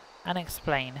 and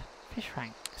explain fish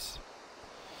ranks.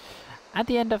 At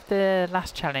the end of the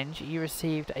last challenge you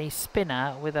received a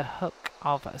spinner with a hook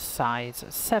of size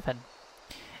 7.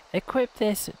 Equip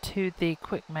this to the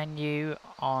quick menu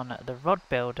on the rod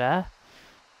builder.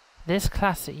 This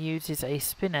class uses a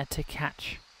spinner to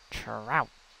catch trout.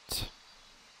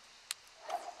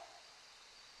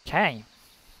 Okay.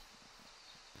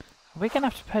 We're going to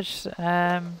have to purchase...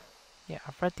 yeah,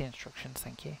 I've read the instructions,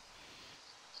 thank you.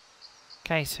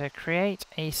 Okay, so create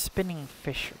a spinning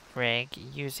fish rig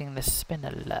using the spinner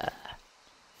lure.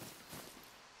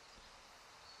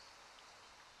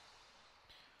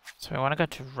 So we want to go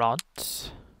to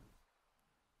rods.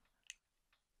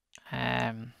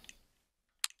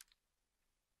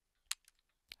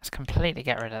 Let's completely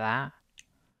get rid of that.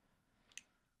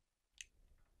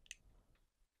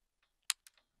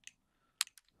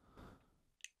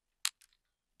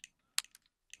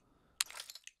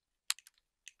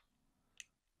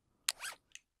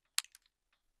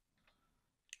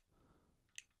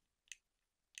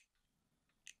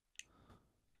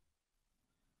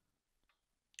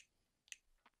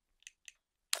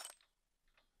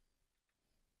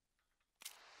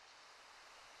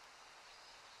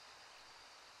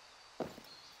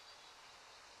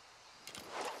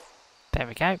 There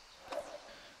we go.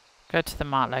 Go to the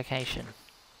marked location.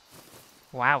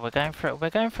 Wow, we're going for a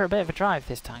bit of a drive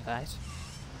this time, guys.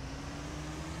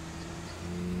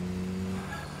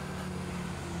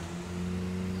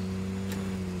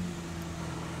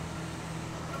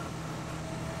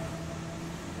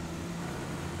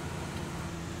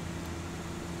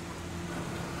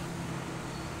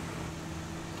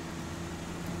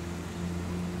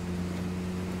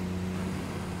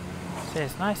 So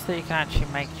it's nice that you can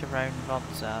actually make your own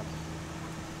rods up.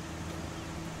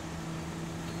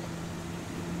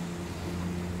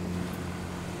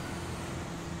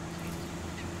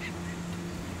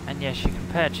 And yes, you can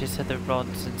purchase other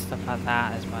rods and stuff like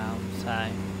that as well, so...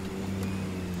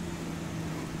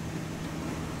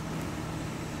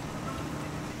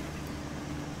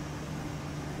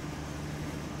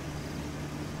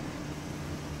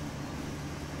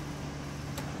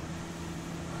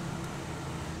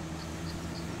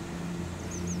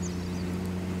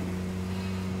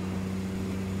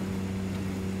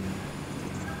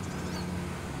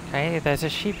 Okay, there's a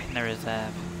sheep in the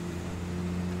reserve.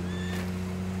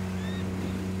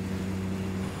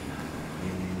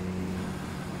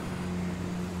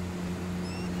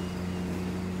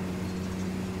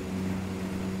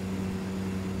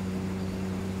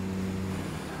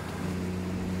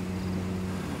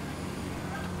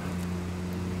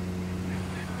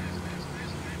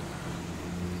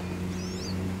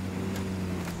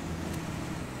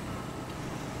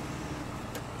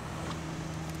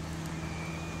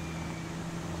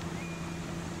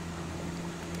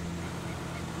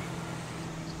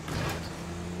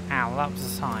 Ow, that was a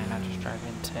sign I just drove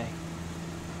into.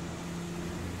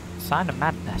 Sign of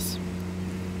madness.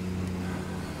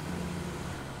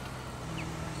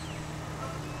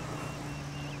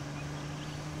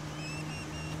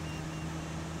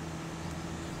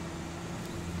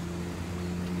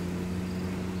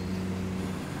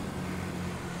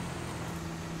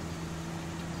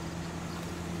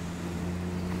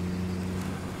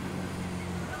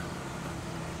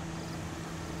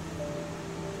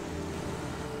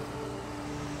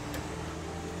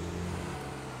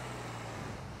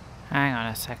 Hang on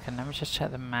a second, let me just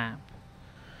check the map.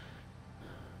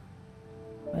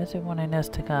 Where's it wanting us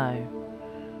to go?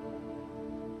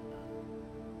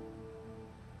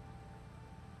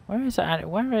 Where is it?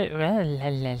 Where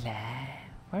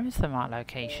is the marked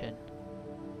location?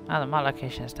 Oh, the marked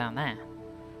location is down there.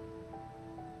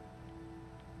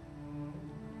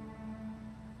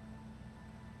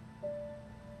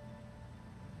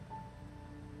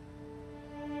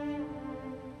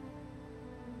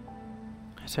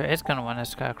 So it is going to want us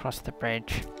to go across the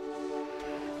bridge.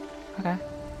 Okay.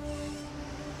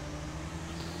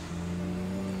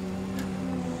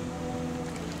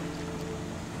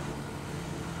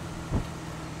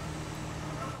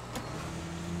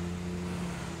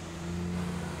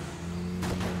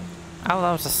 Oh,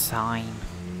 that was a sign.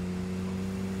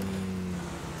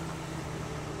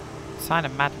 Sign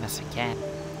of madness again.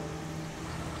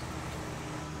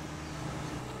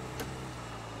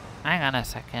 Hang on a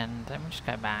second, let me just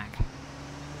go back.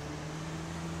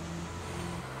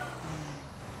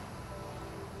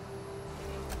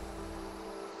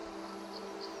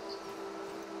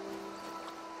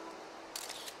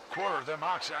 Quarter of them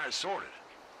oxeyes sorted.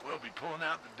 We'll be pulling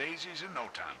out the daisies in no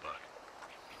time, Buck.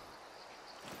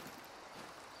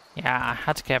 Yeah, I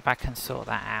had to go back and sort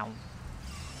that out.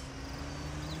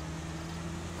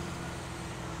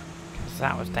 Because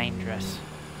that was dangerous.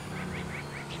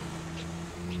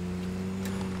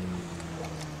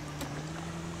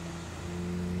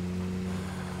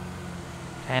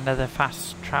 Okay, another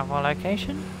fast travel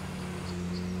location.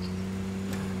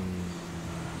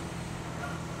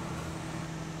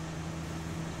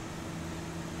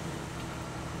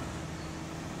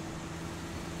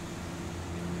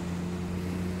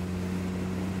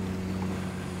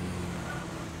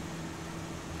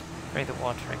 Through the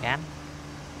water again.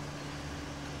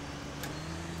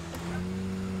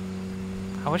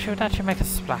 I wish it would actually make a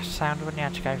splash sound when you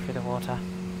actually go through the water.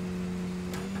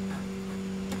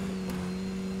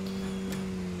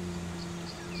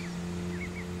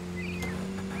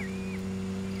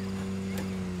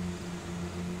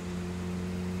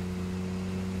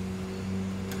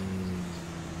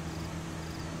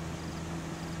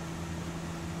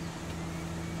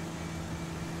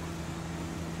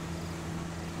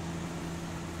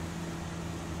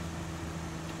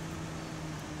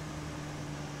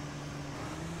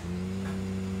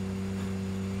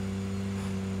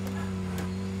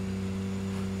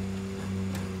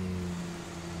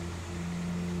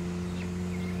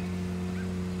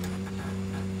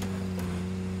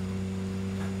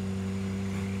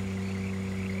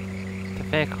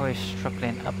 vehicle is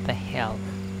struggling up the hill.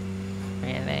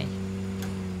 Really?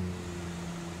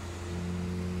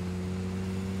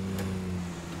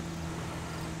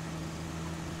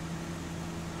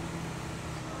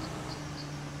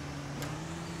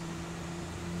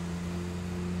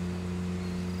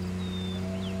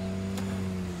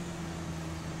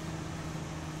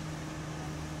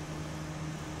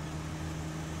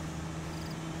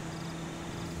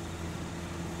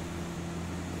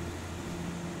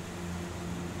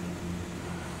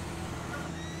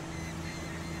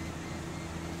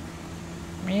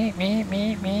 Me.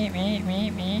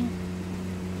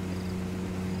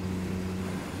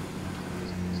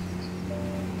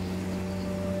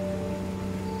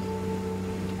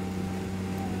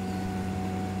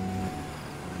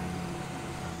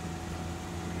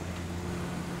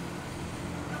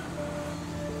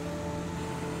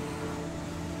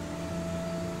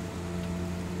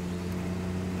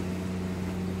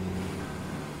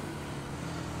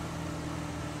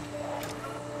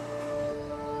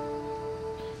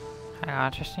 Hang on, I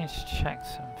just need to check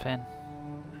something.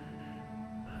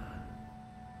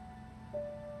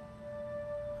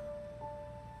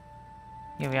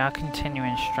 Yeah, we are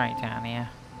continuing straight down here.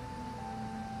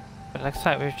 But it looks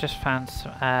like we've just found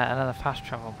some, another fast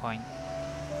travel point.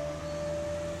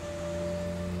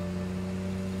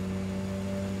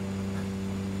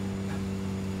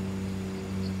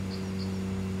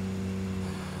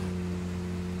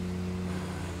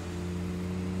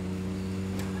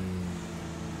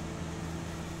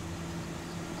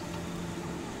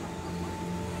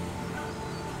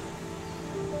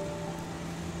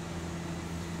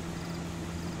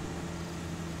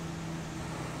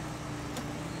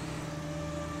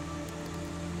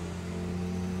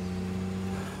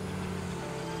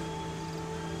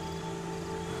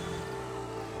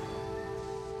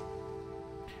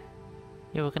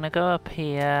 Yeah, we're gonna go up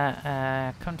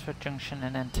here, come to a junction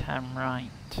and then turn right.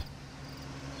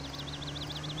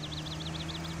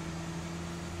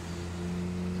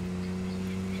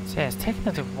 So yeah, it's taken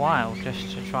us a while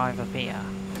just to drive up here.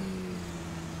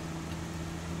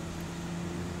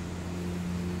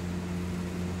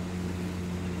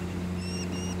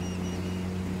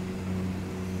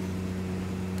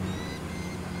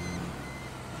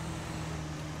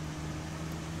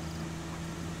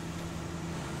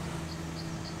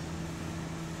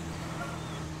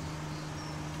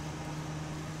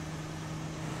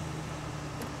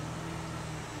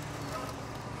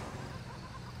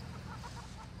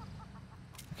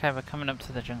 Okay, we're coming up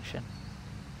to the junction.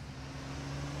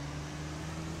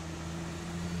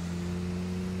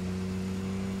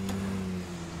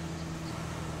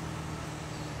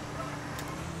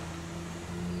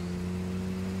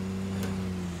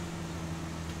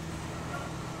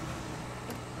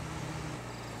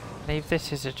 I believe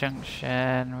this is a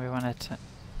junction we want to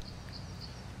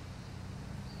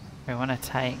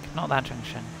take, not that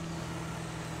junction.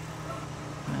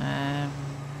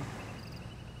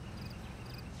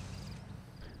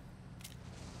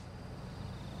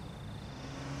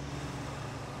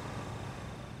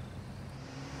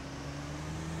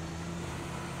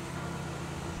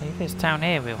 I believe it's down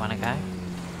here we want to go.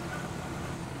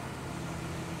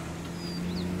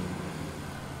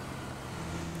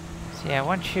 So yeah,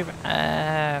 once you've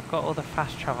got all the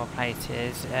fast travel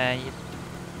places, you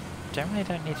generally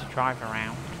don't need to drive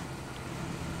around.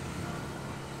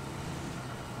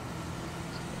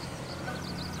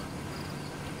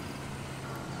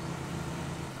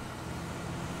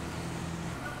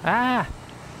 Ah!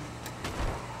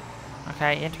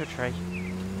 Okay, into a tree.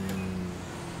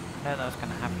 I know that was going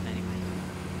to happen anyway.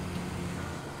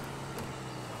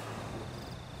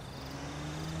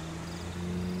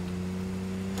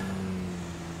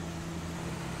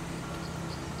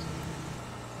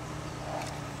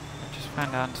 I just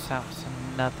found ourselves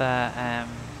another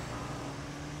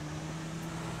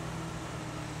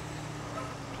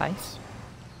place.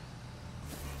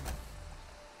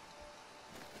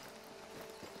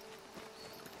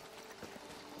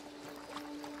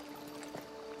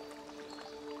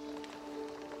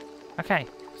 Okay,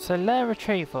 so lure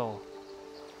retrieval.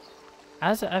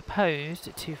 As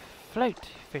opposed to float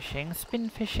fishing, spin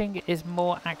fishing is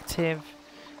more active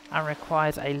and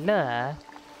requires a lure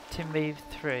to move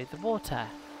through the water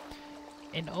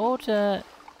in order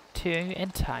to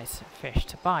entice fish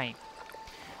to bite.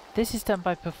 This is done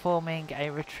by performing a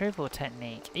retrieval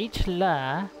technique. Each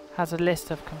lure has a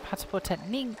list of compatible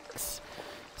techniques,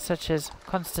 such as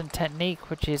constant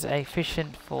technique, which is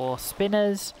efficient for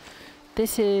spinners.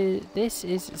 This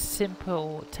is a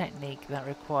simple technique that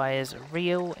requires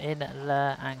reel in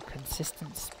lure and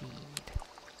consistent speed.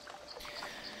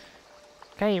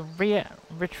 Okay,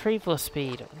 retrieval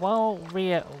speed. While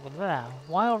reeling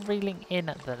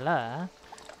in the lure,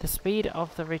 the speed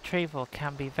of the retrieval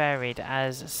can be varied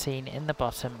as seen in the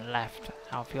bottom left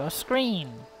of your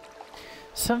screen.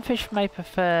 Some fish may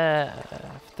prefer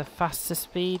the faster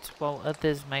speeds, while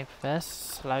others may prefer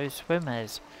slow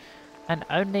swimmers, and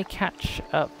only catch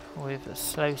up with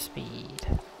slow speed.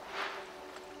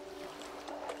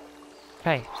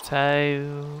 Okay,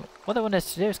 so what I want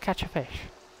us to do is catch a fish.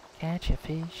 Catch a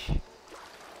fish.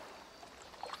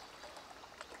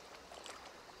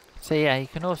 So yeah, you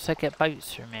can also get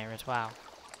boats from here as well.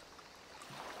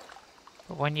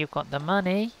 But when you've got the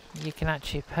money, you can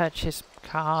actually purchase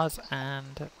cars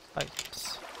and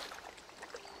boats.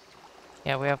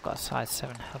 Yeah, we have got a size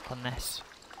 7 hook on this.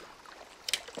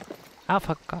 Oh,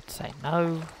 for God's sake,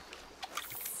 no.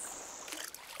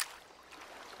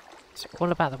 It's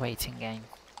all about the waiting game.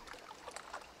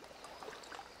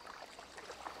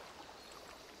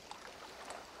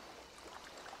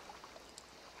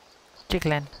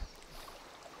 Jiggling.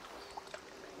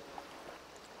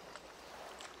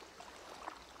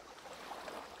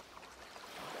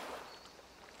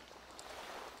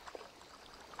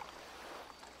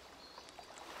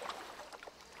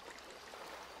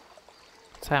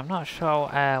 So I'm not sure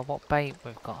what bait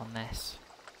we've got on this.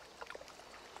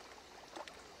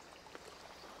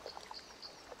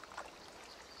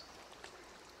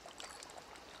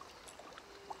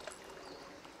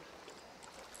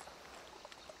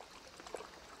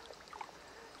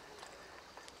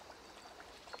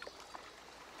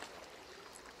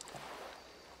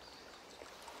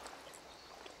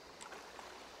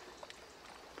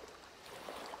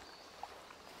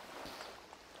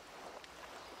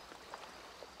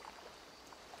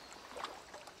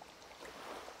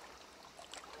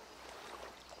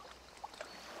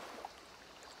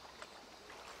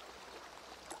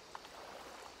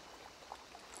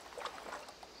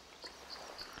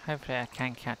 Hopefully I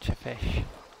can catch a fish.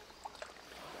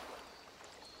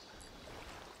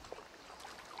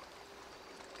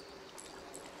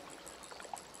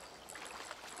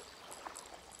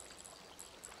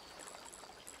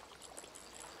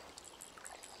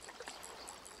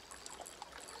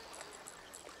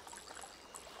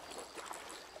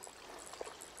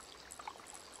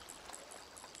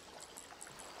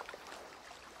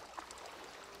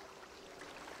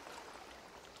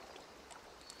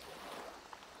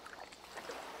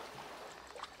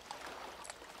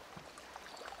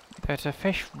 There's a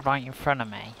fish right in front of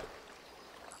me.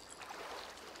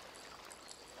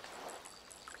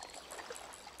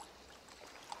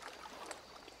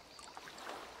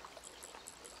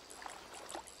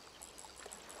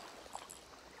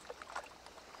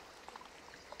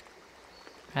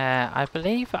 I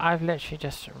believe I've literally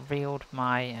just reeled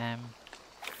my I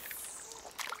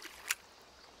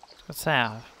was gonna say,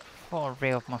 I thought I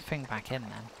reeled my thing back in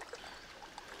then.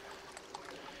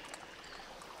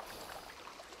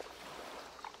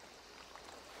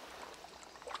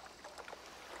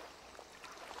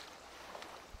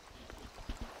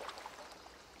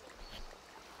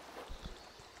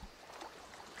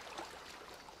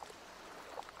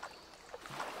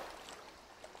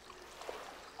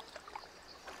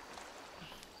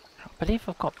 I believe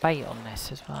I've got bait on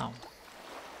this as well.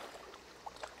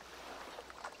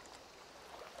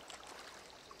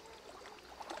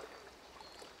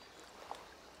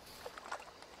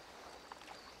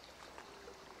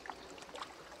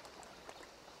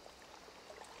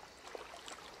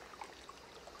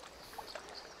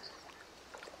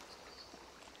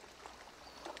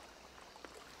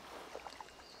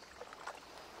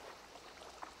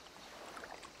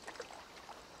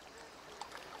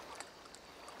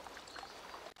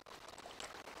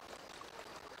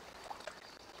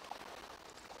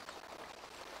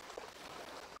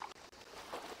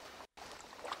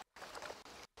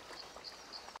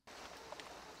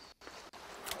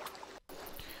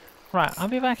 Right, I'll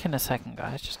be back in a second,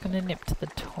 guys. Just gonna nip to the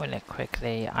toilet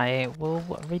quickly. I will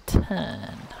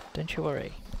return. Don't you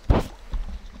worry.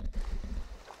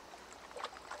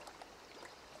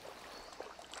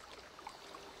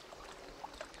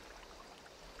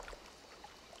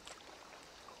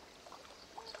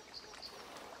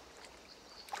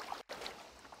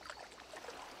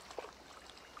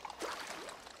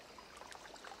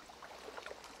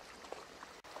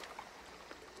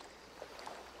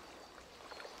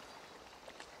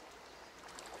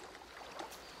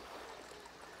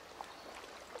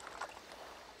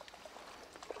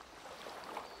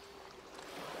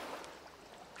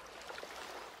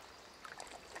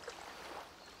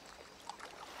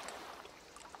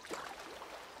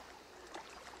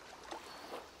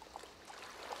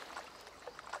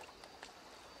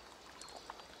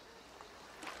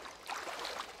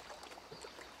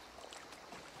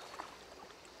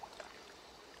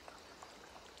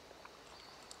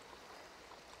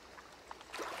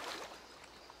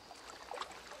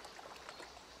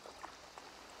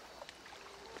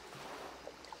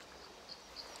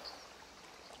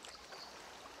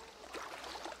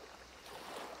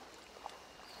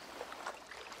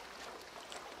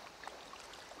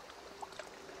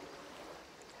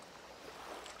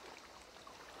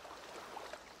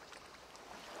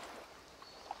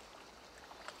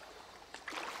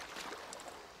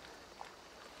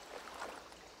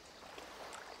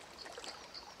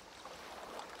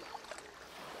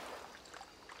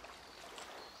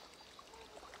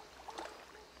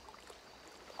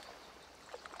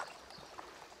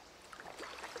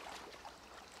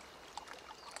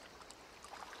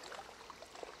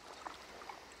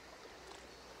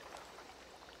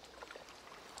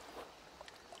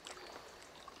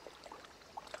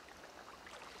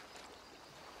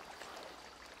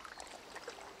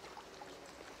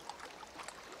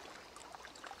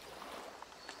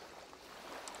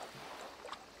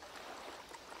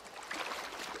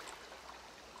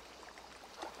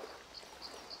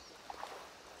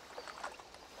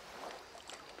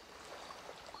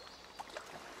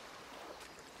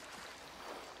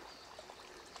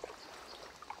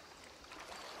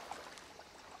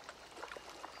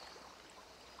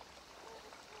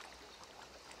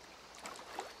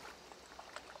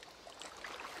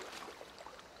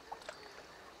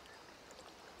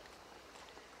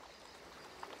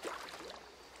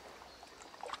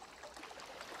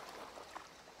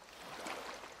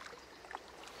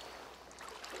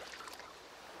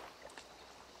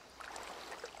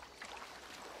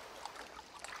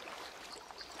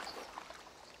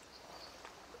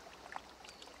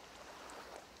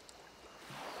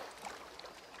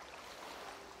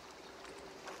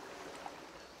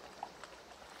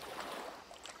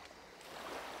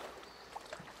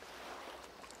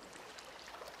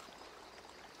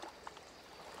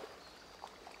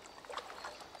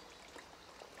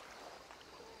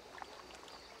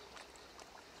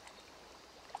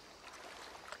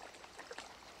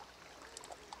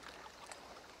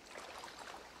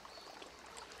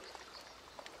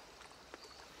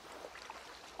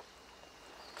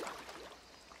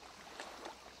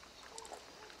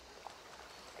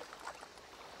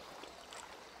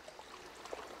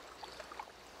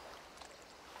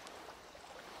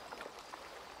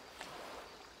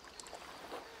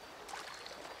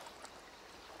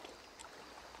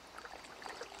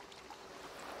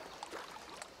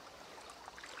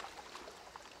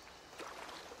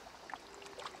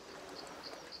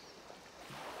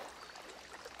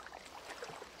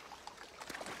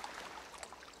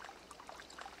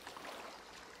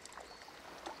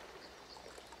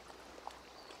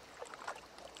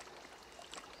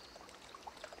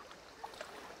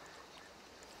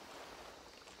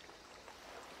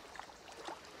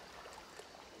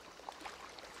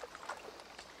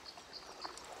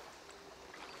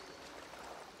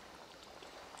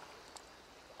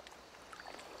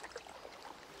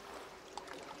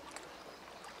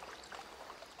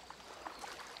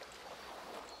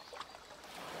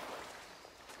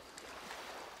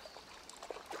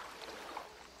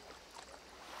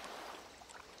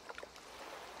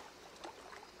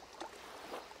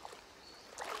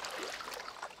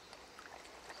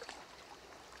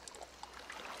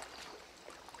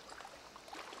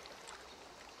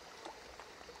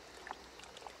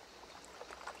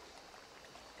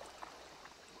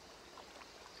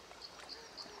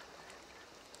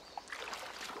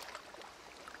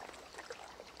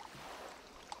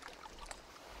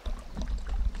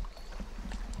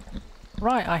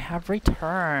 Right, I have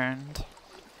returned.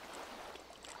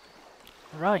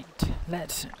 Right,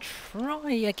 let's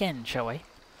try again, shall we?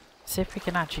 See if we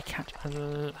can actually catch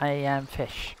a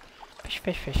fish. Fish,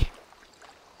 fish, fish.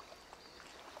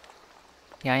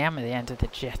 Yeah, I am at the end of the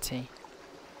jetty.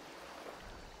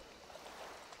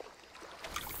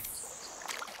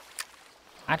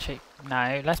 Actually,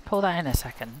 no, let's pull that in a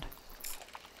second.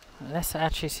 Let's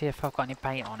actually see if I've got any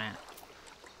bait on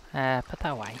it. Put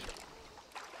that away.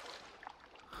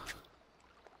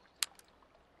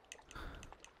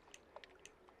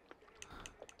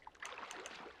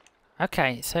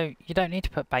 Okay, so you don't need to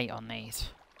put bait on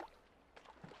these.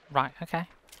 Right, okay.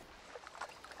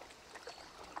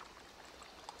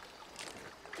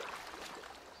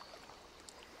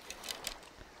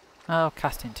 Oh,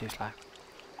 casting too slow.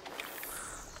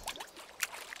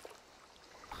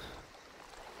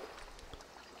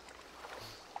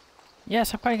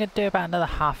 Yes, I'm probably going to do about another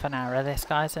half an hour of this,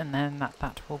 guys, and then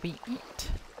that will be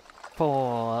it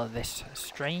for this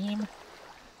stream.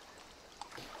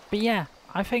 But yeah,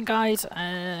 I think, guys,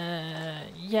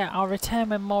 yeah, I'll return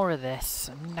with more of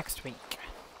this next week.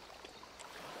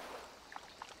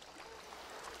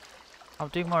 I'll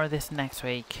do more of this next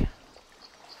week.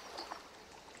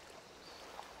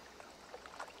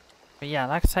 But yeah,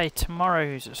 like I say,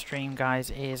 tomorrow's stream, guys,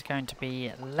 is going to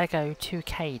be Lego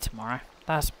 2K tomorrow.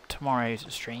 That's tomorrow's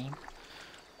stream.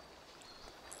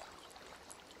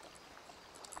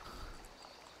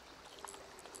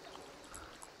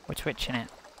 We're twitching it.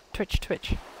 Twitch,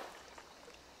 twitch.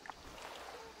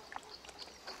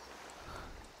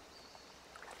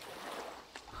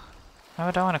 No,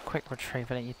 I don't want a quick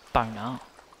retrieval, you donut.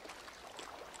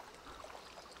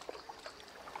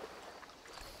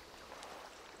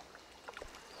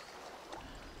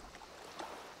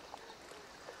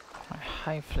 Right,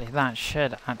 hopefully that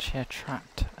should actually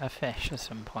attract a fish at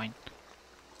some point.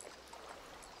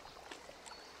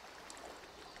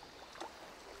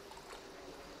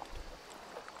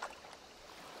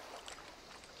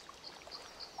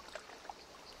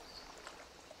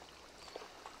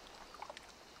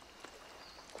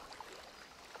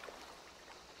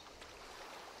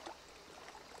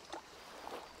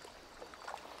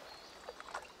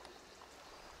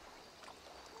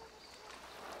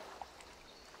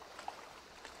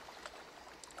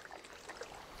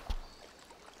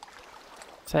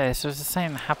 So this was the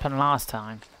same that happened last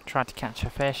time. Tried to catch a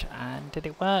fish and did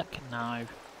it work? No.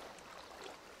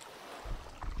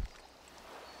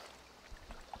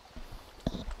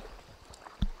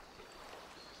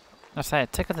 I say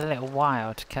it took us a little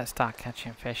while to start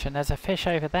catching fish, and there's a fish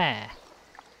over there.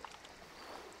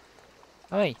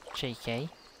 Oi,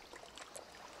 cheeky.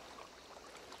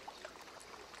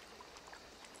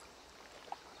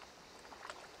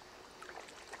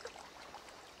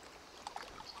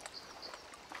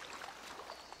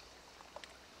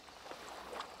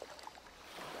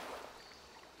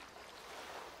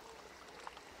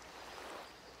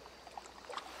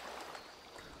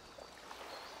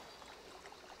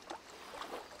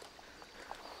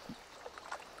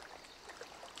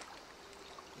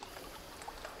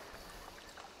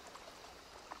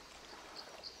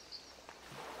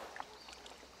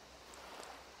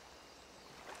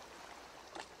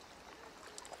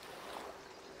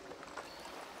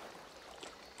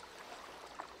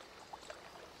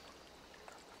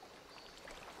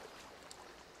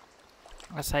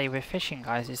 I say with fishing,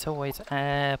 guys, it's always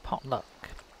potluck,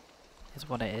 is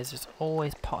what it is. It's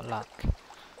always potluck.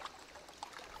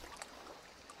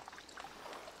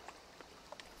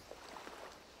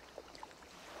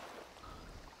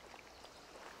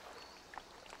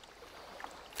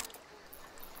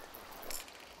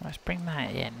 Let's bring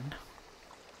that in.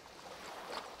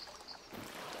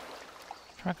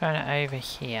 Try going over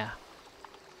here.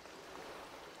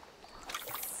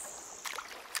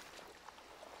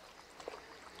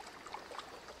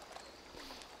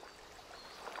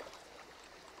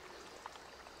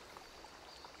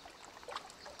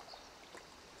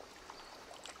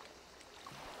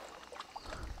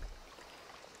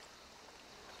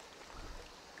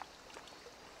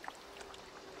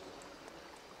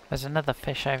 There's another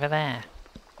fish over there.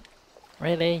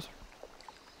 Really?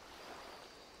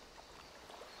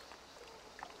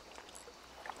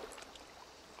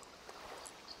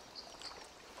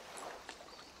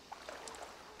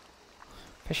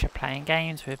 Fish are playing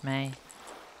games with me.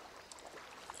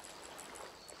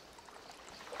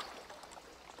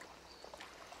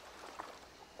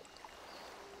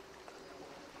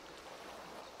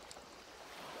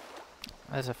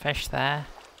 There's a fish there.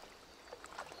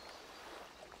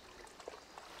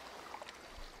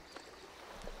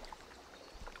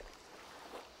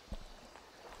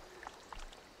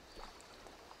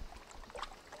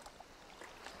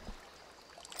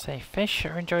 See, fish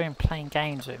are enjoying playing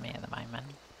games with me at the moment.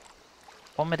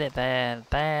 1 minute they're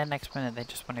there, next minute they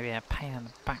just want to be a pain in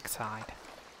the backside.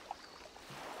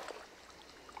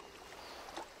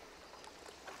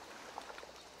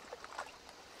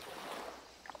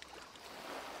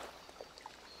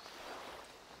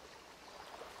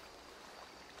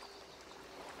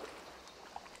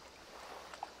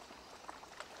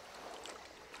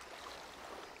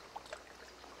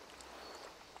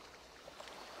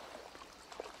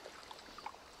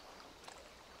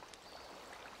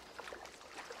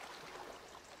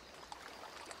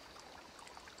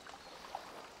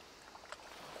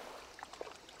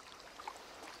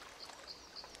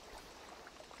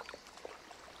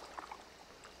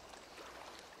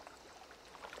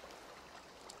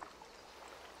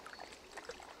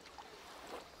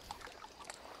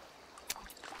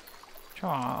 Sure,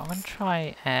 I'm gonna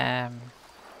try,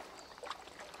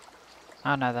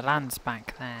 oh no, the land's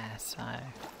back there, so...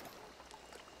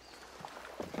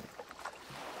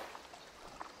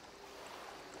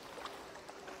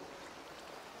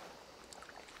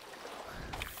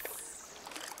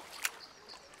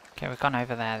 Okay, we've gone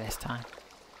over there this time.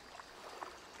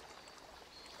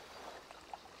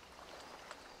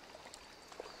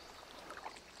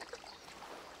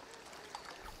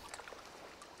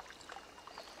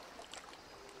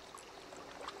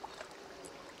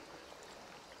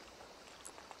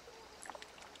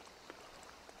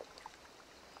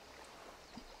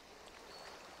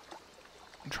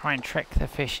 Try and trick the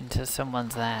fish into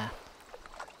someone's there.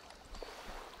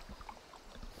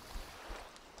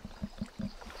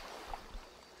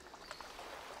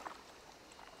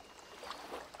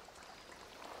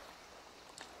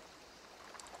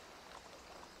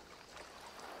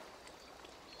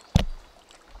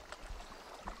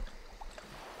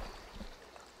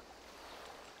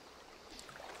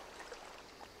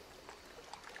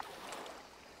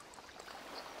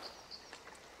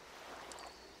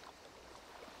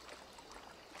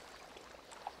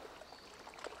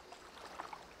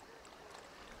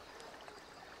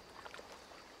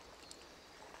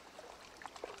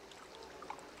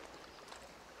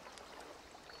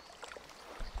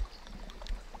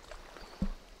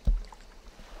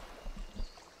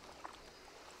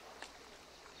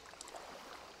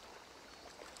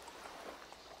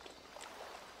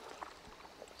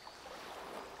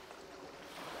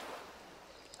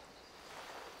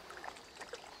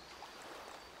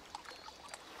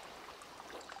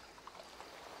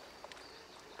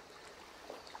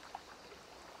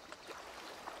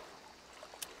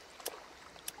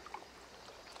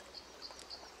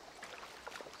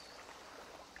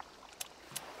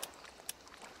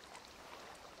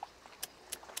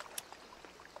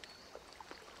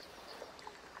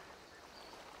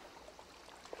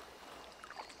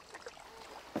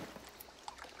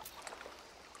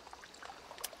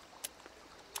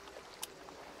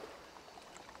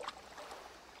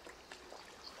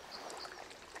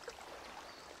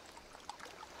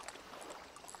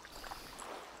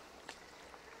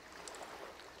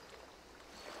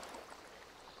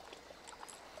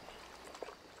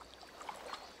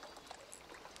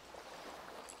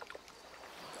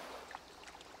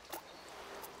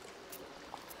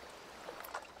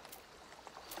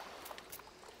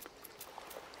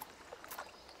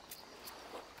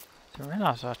 I didn't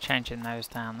realise I was changing those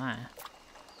down there.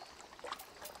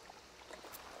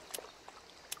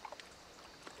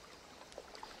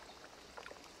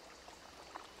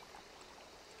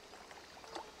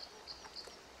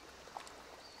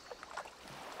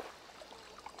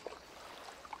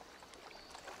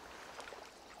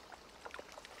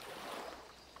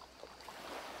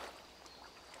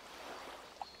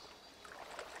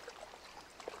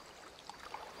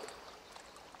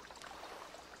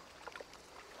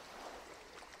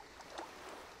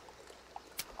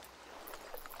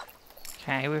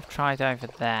 Okay, we've tried over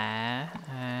there.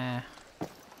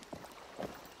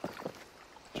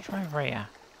 Let's try over here.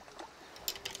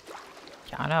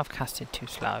 Yeah, I know I've casted too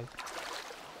slow.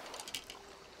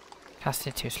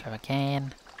 Casted too slow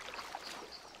again.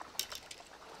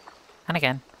 And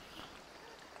again.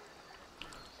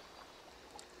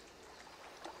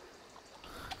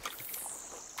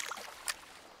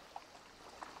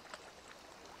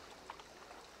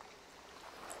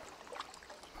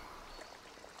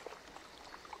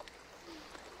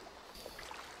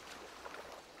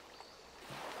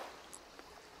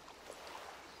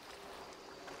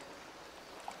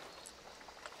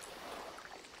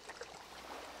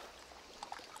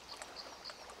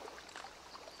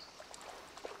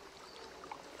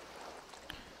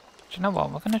 Do you know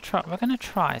what? We're gonna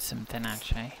try something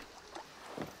actually.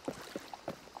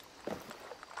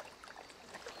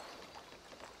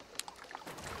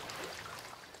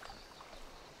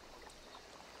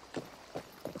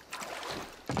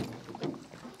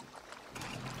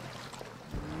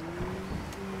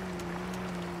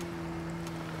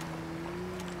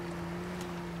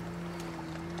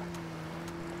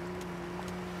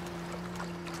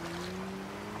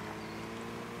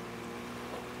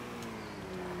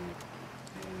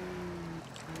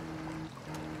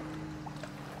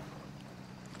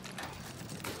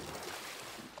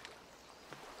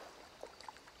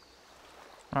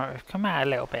 Right, we've come out a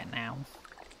little bit now.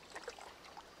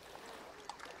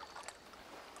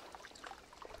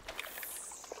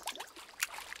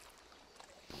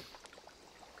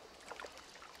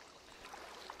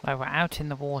 Right, we're out in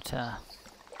the water.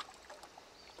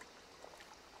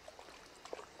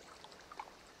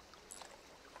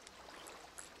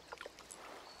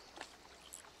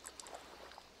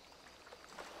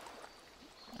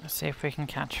 Let's see if we can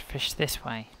catch fish this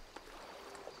way.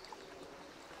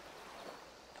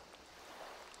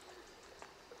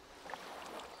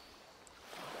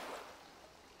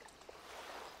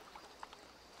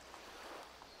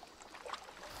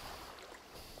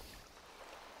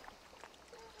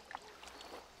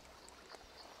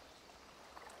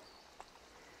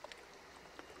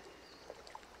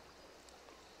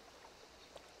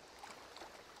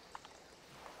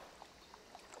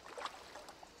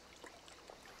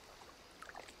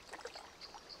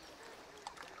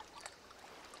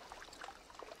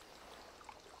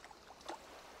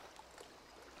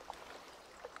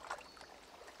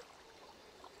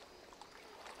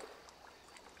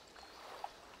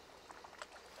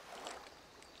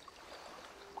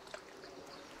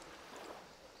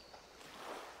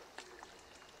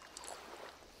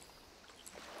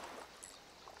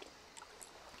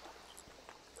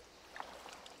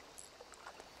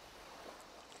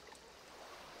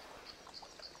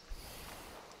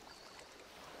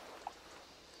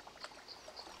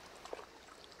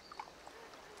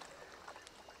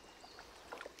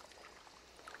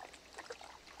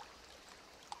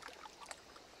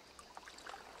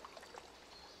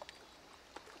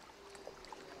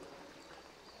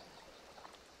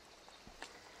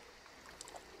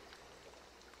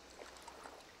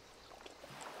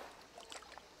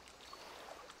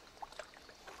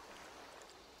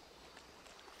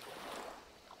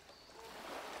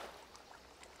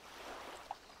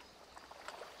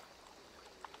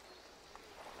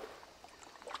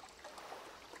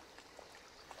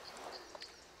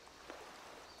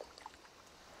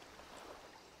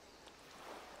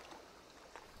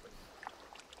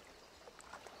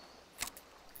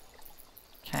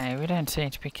 Okay, we don't seem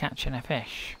to be catching a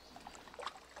fish.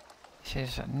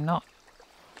 This is not...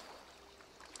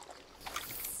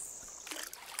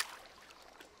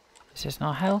 This is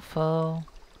not helpful.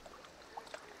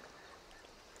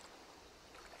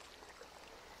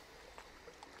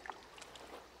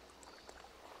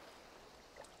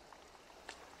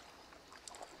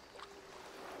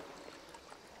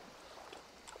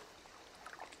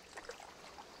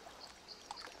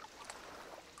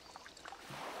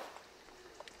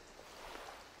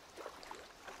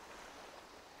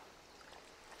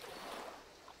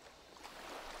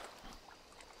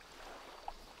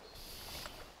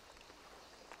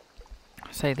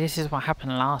 So this is what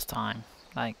happened last time,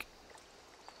 like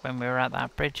when we were at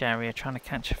that bridge area trying to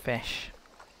catch a fish.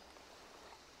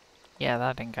 Yeah,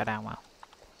 that didn't go down well.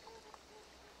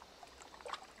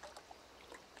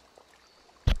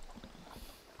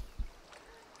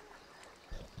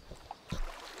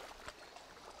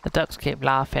 The ducks keep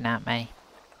laughing at me.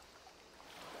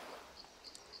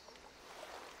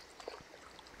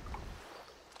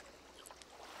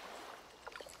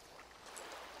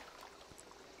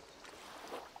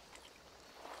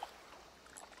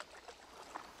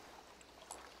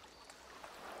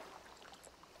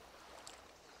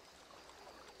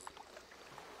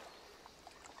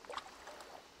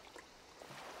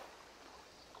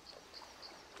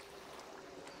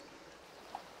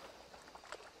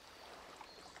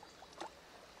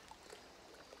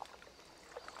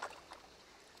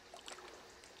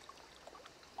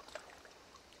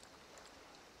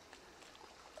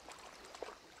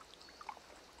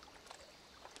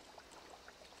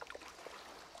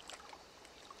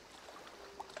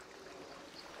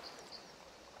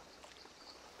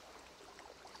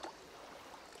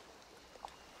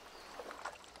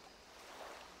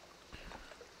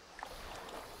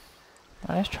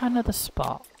 Right, let's try another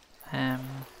spot. Yeah,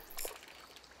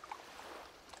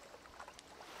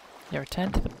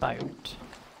 return to the boat.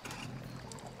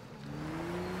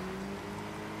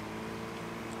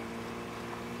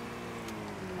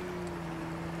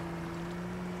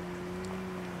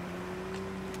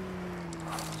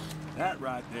 That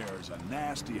right there is a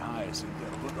nasty hyacinth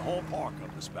that'll put the whole park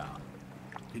up the spout.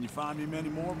 Can you find me many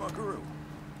more, buckaroo?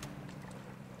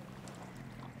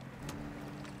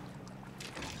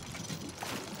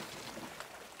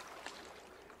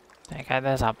 There you go,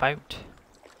 there's our boat.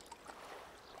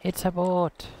 It's a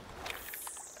boat.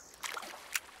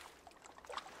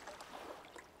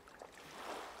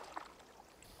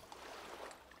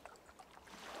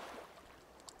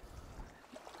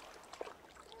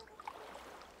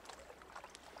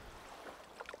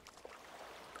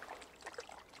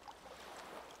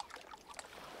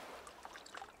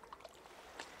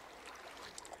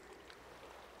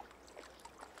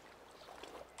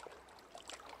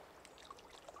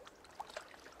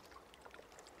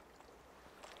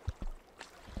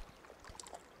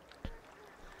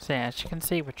 So yeah, as you can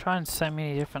see, we're trying so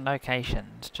many different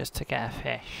locations just to get a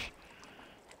fish.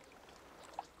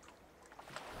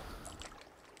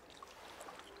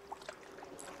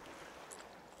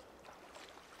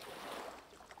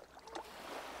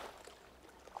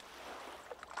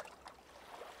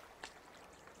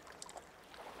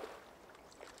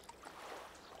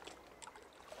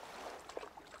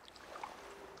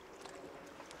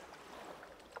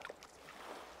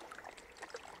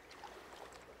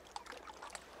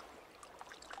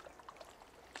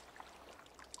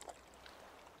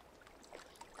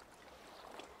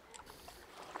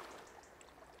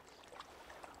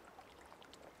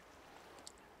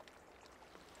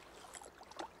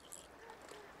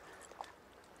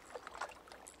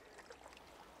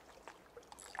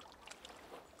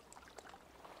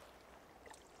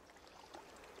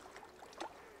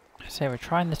 So we're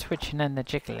trying the twitching and the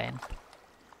jiggling.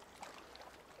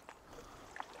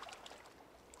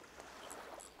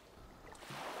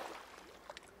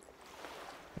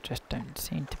 We just don't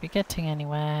seem to be getting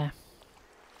anywhere.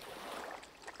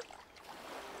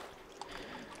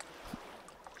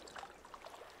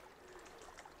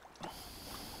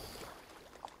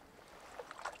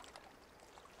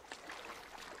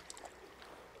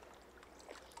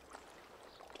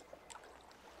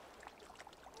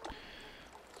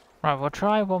 Right, we'll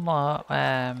try one more.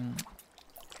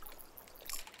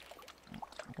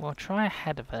 We'll try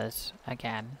ahead of us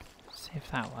again. See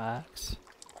if that works.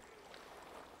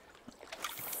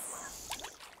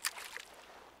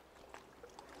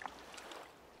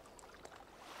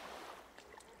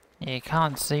 You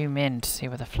can't zoom in to see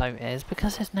where the float is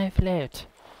because there's no float.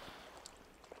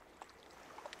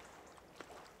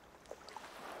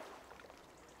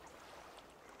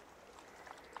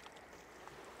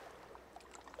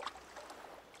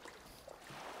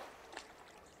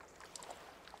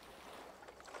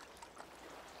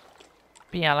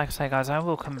 But yeah, like I say guys, I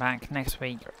will come back next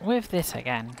week with this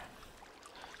again.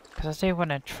 Because I do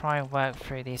want to try and work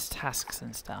through these tasks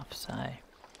and stuff, so...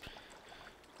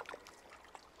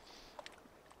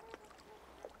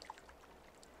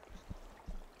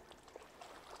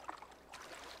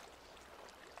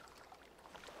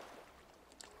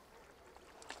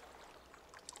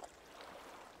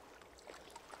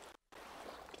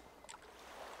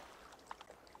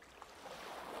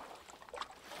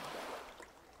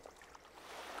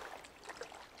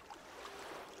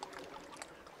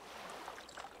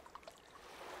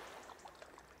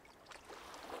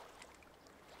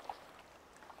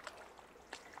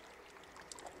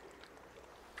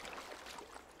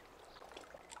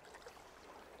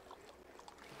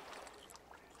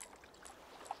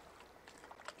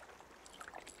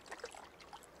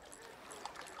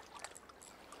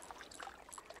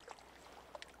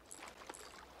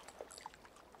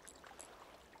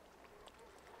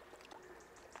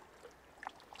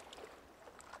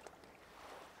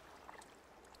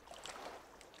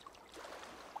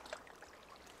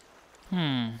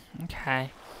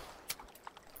 okay.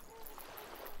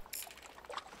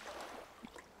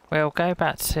 We'll go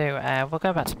back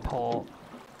to port.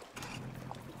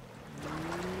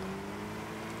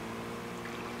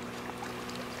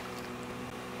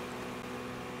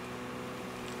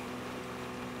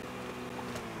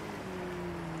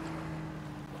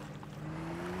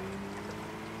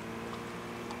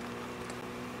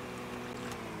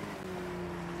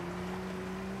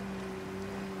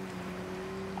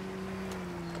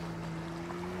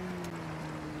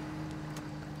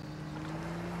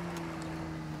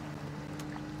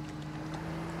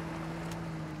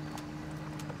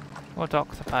 We'll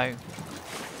dock the boat.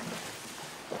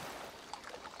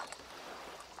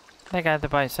 There you go, the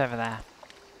boat's over there.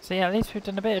 So yeah, at least we've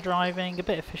done a bit of driving, a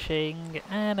bit of fishing,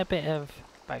 and a bit of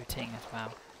boating as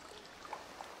well.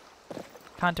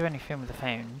 Can't do anything with the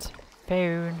phones.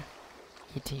 Phone.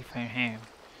 ET phone home.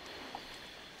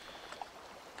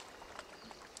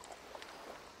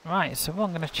 Right, so what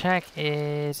I'm going to check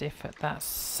is if that's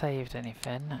saved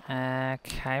anything.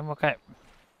 Okay, we'll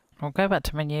go back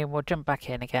to menu, we'll jump back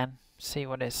in again, see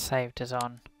what it's saved us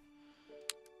on.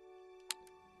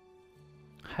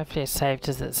 Hopefully it's saved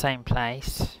us at the same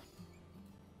place.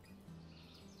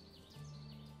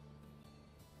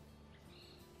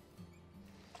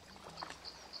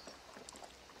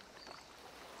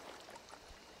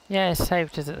 Yeah, it's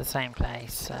saved us at the same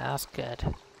place, so that's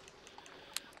good.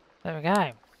 There we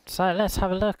go. So let's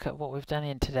have a look at what we've done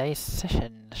in today's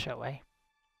session, shall we?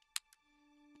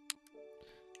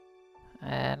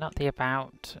 Not the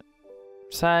about.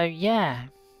 So yeah.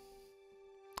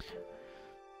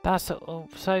 That's all.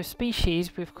 So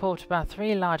species, we've caught about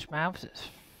 3 largemouths,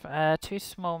 2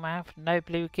 smallmouth, no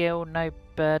bluegill, no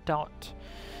birdot,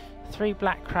 3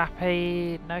 black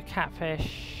crappie, no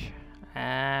catfish.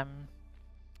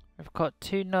 We've got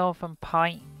 2 northern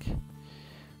pike.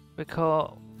 We've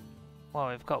got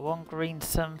 1 green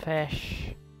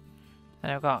sunfish.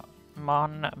 Then we've got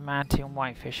 1 mountain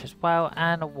whitefish as well,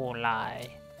 and a walleye.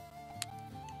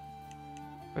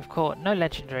 We've caught no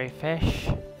legendary fish.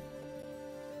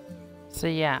 So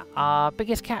yeah, our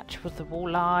biggest catch was the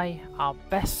walleye. Our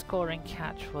best scoring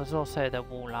catch was also the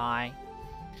walleye.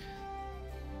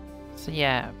 So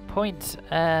yeah, points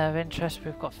of interest,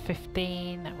 we've got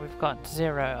 15, we've got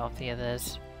 0 of the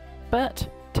others. But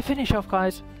to finish off,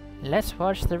 guys, let's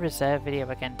watch the reserve video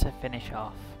again to finish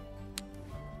off.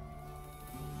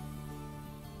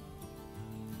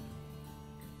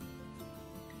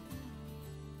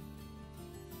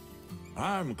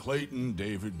 I'm Clayton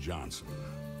David Johnson,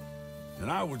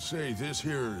 and I would say this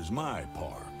here is my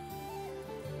park.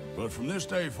 But from this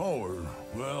day forward,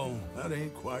 well, that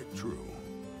ain't quite true.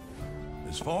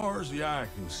 As far as the eye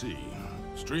can see,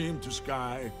 stream to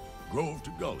sky, grove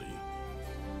to gully,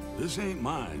 this ain't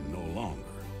mine no longer.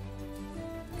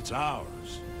 It's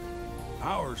ours.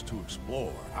 Ours to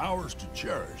explore, ours to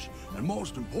cherish, and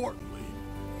most importantly,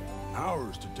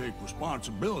 ours to take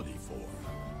responsibility for.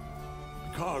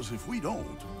 Because if we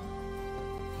don't,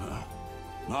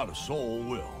 not a soul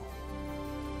will.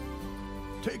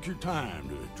 Take your time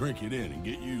to drink it in and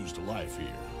get used to life here.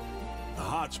 The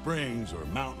hot springs or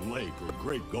mountain lake are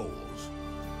great goals,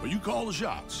 but you call the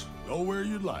shots, go where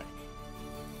you'd like.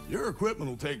 Your equipment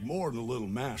will take more than a little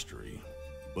mastery,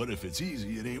 but if it's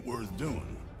easy, it ain't worth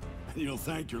doing. And you'll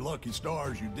thank your lucky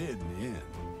stars you did in the end.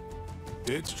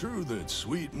 It's true that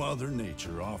sweet Mother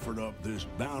Nature offered up this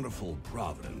bountiful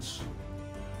providence.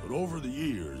 But over the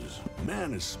years,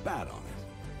 man has spat on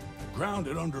it, ground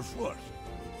it underfoot,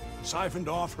 siphoned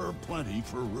off her plenty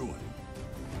for ruin.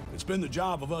 It's been the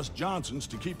job of us Johnsons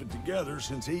to keep it together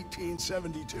since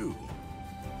 1872. And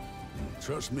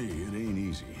trust me, it ain't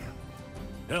easy.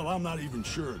 Hell, I'm not even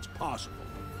sure it's possible.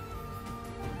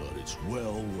 But it's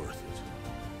well worth it.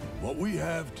 What we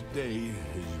have today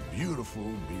is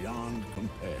beautiful beyond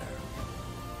compare.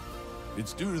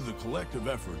 It's due to the collective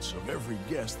efforts of every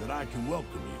guest that I can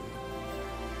welcome you.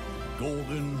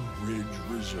 Golden Ridge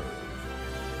Reserve.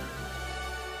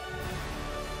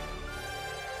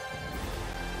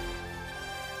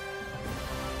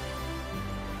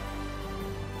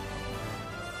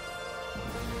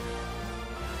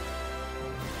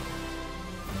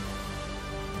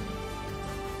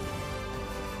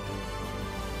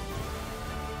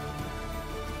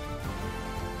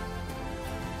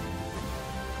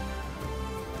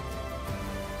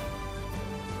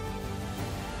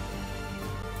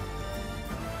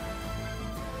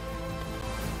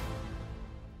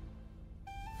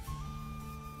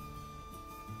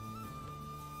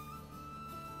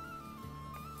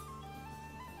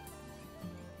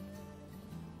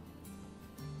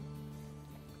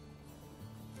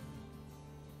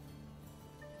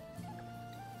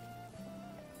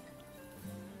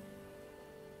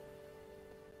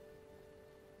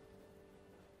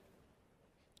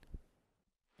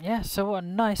 Yeah, so what a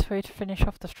nice way to finish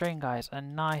off the stream, guys. A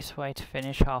nice way to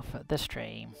finish off the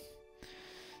stream.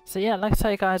 So yeah, like I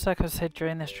say, guys, like I said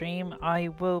during the stream, I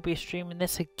will be streaming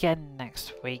this again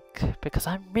next week because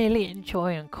I'm really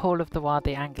enjoying Call of the Wild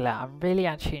the Angler. I'm really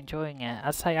actually enjoying it.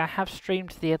 As I say, I have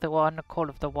streamed the other one, Call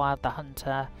of the Wild the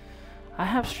Hunter. I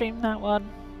have streamed that one.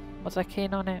 Was I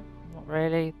keen on it? Not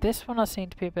really. This one I seem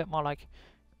to be a bit more like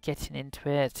getting into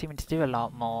it, seeming to do a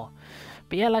lot more.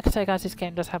 But yeah, like I say, guys, this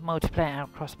game does have multiplayer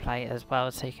and crossplay as well,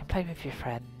 so you can play with your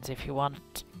friends if you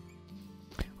want,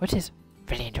 which is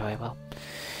really enjoyable.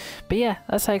 But yeah,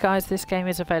 let's say, guys, this game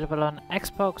is available on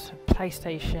Xbox,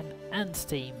 PlayStation and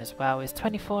Steam as well. It's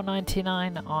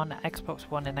 $24.99 on Xbox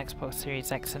One and Xbox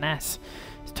Series X and S.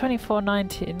 It's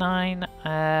 $24.99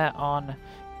 on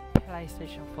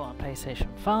PlayStation 4 and PlayStation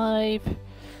 5.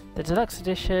 The Deluxe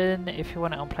Edition, if you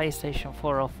want it on PlayStation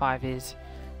 4 or 5, is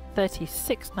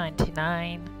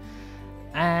 $36.99,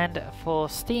 and for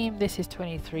Steam this is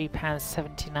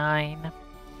 £23.79.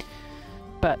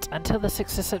 But until the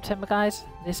 6th of September, guys,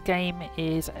 this game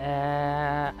is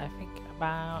I think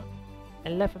about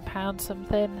 £11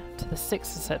 something to the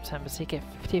 6th of September, so you get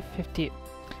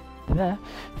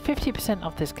 50%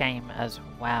 off this game as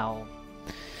well.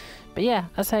 But yeah,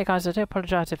 as I say, guys, I do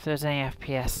apologise if there's any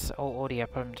FPS or audio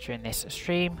problems during this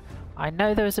stream. I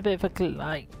know there was a bit of a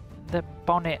the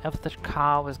bonnet of the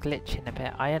car was glitching a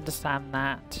bit. I understand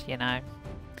that, you know,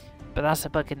 but that's a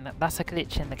bug in that's a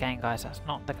glitch in the game, guys. That's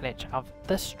not the glitch of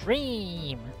the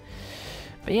stream.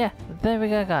 But yeah, there we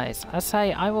go guys. As I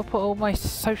say, I will put all my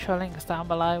social links down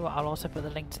below. I'll also put the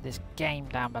link to this game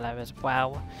down below as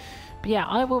well. But yeah,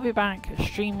 I will be back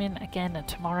streaming again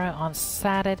tomorrow on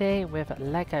Saturday with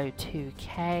Lego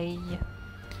 2K.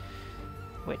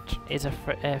 Which is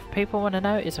if people want to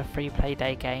know, is a free play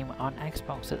day game on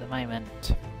Xbox at the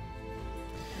moment.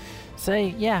 So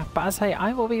yeah, but as I say,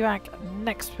 I will be back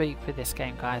next week with this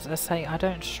game guys. As I say, I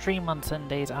don't stream on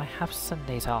Sundays, I have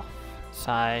Sundays off.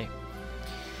 So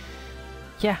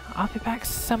yeah, I'll be back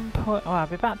some point. Well, I'll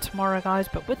be back tomorrow, guys.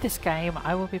 But with this game,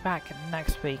 I will be back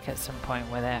next week at some point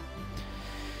with it.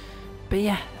 But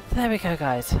yeah, there we go,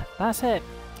 guys. That's it.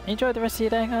 Enjoy the rest of your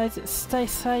day, guys. Stay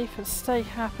safe, stay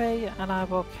happy, and I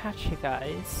will catch you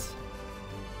guys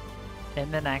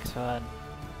in the next one.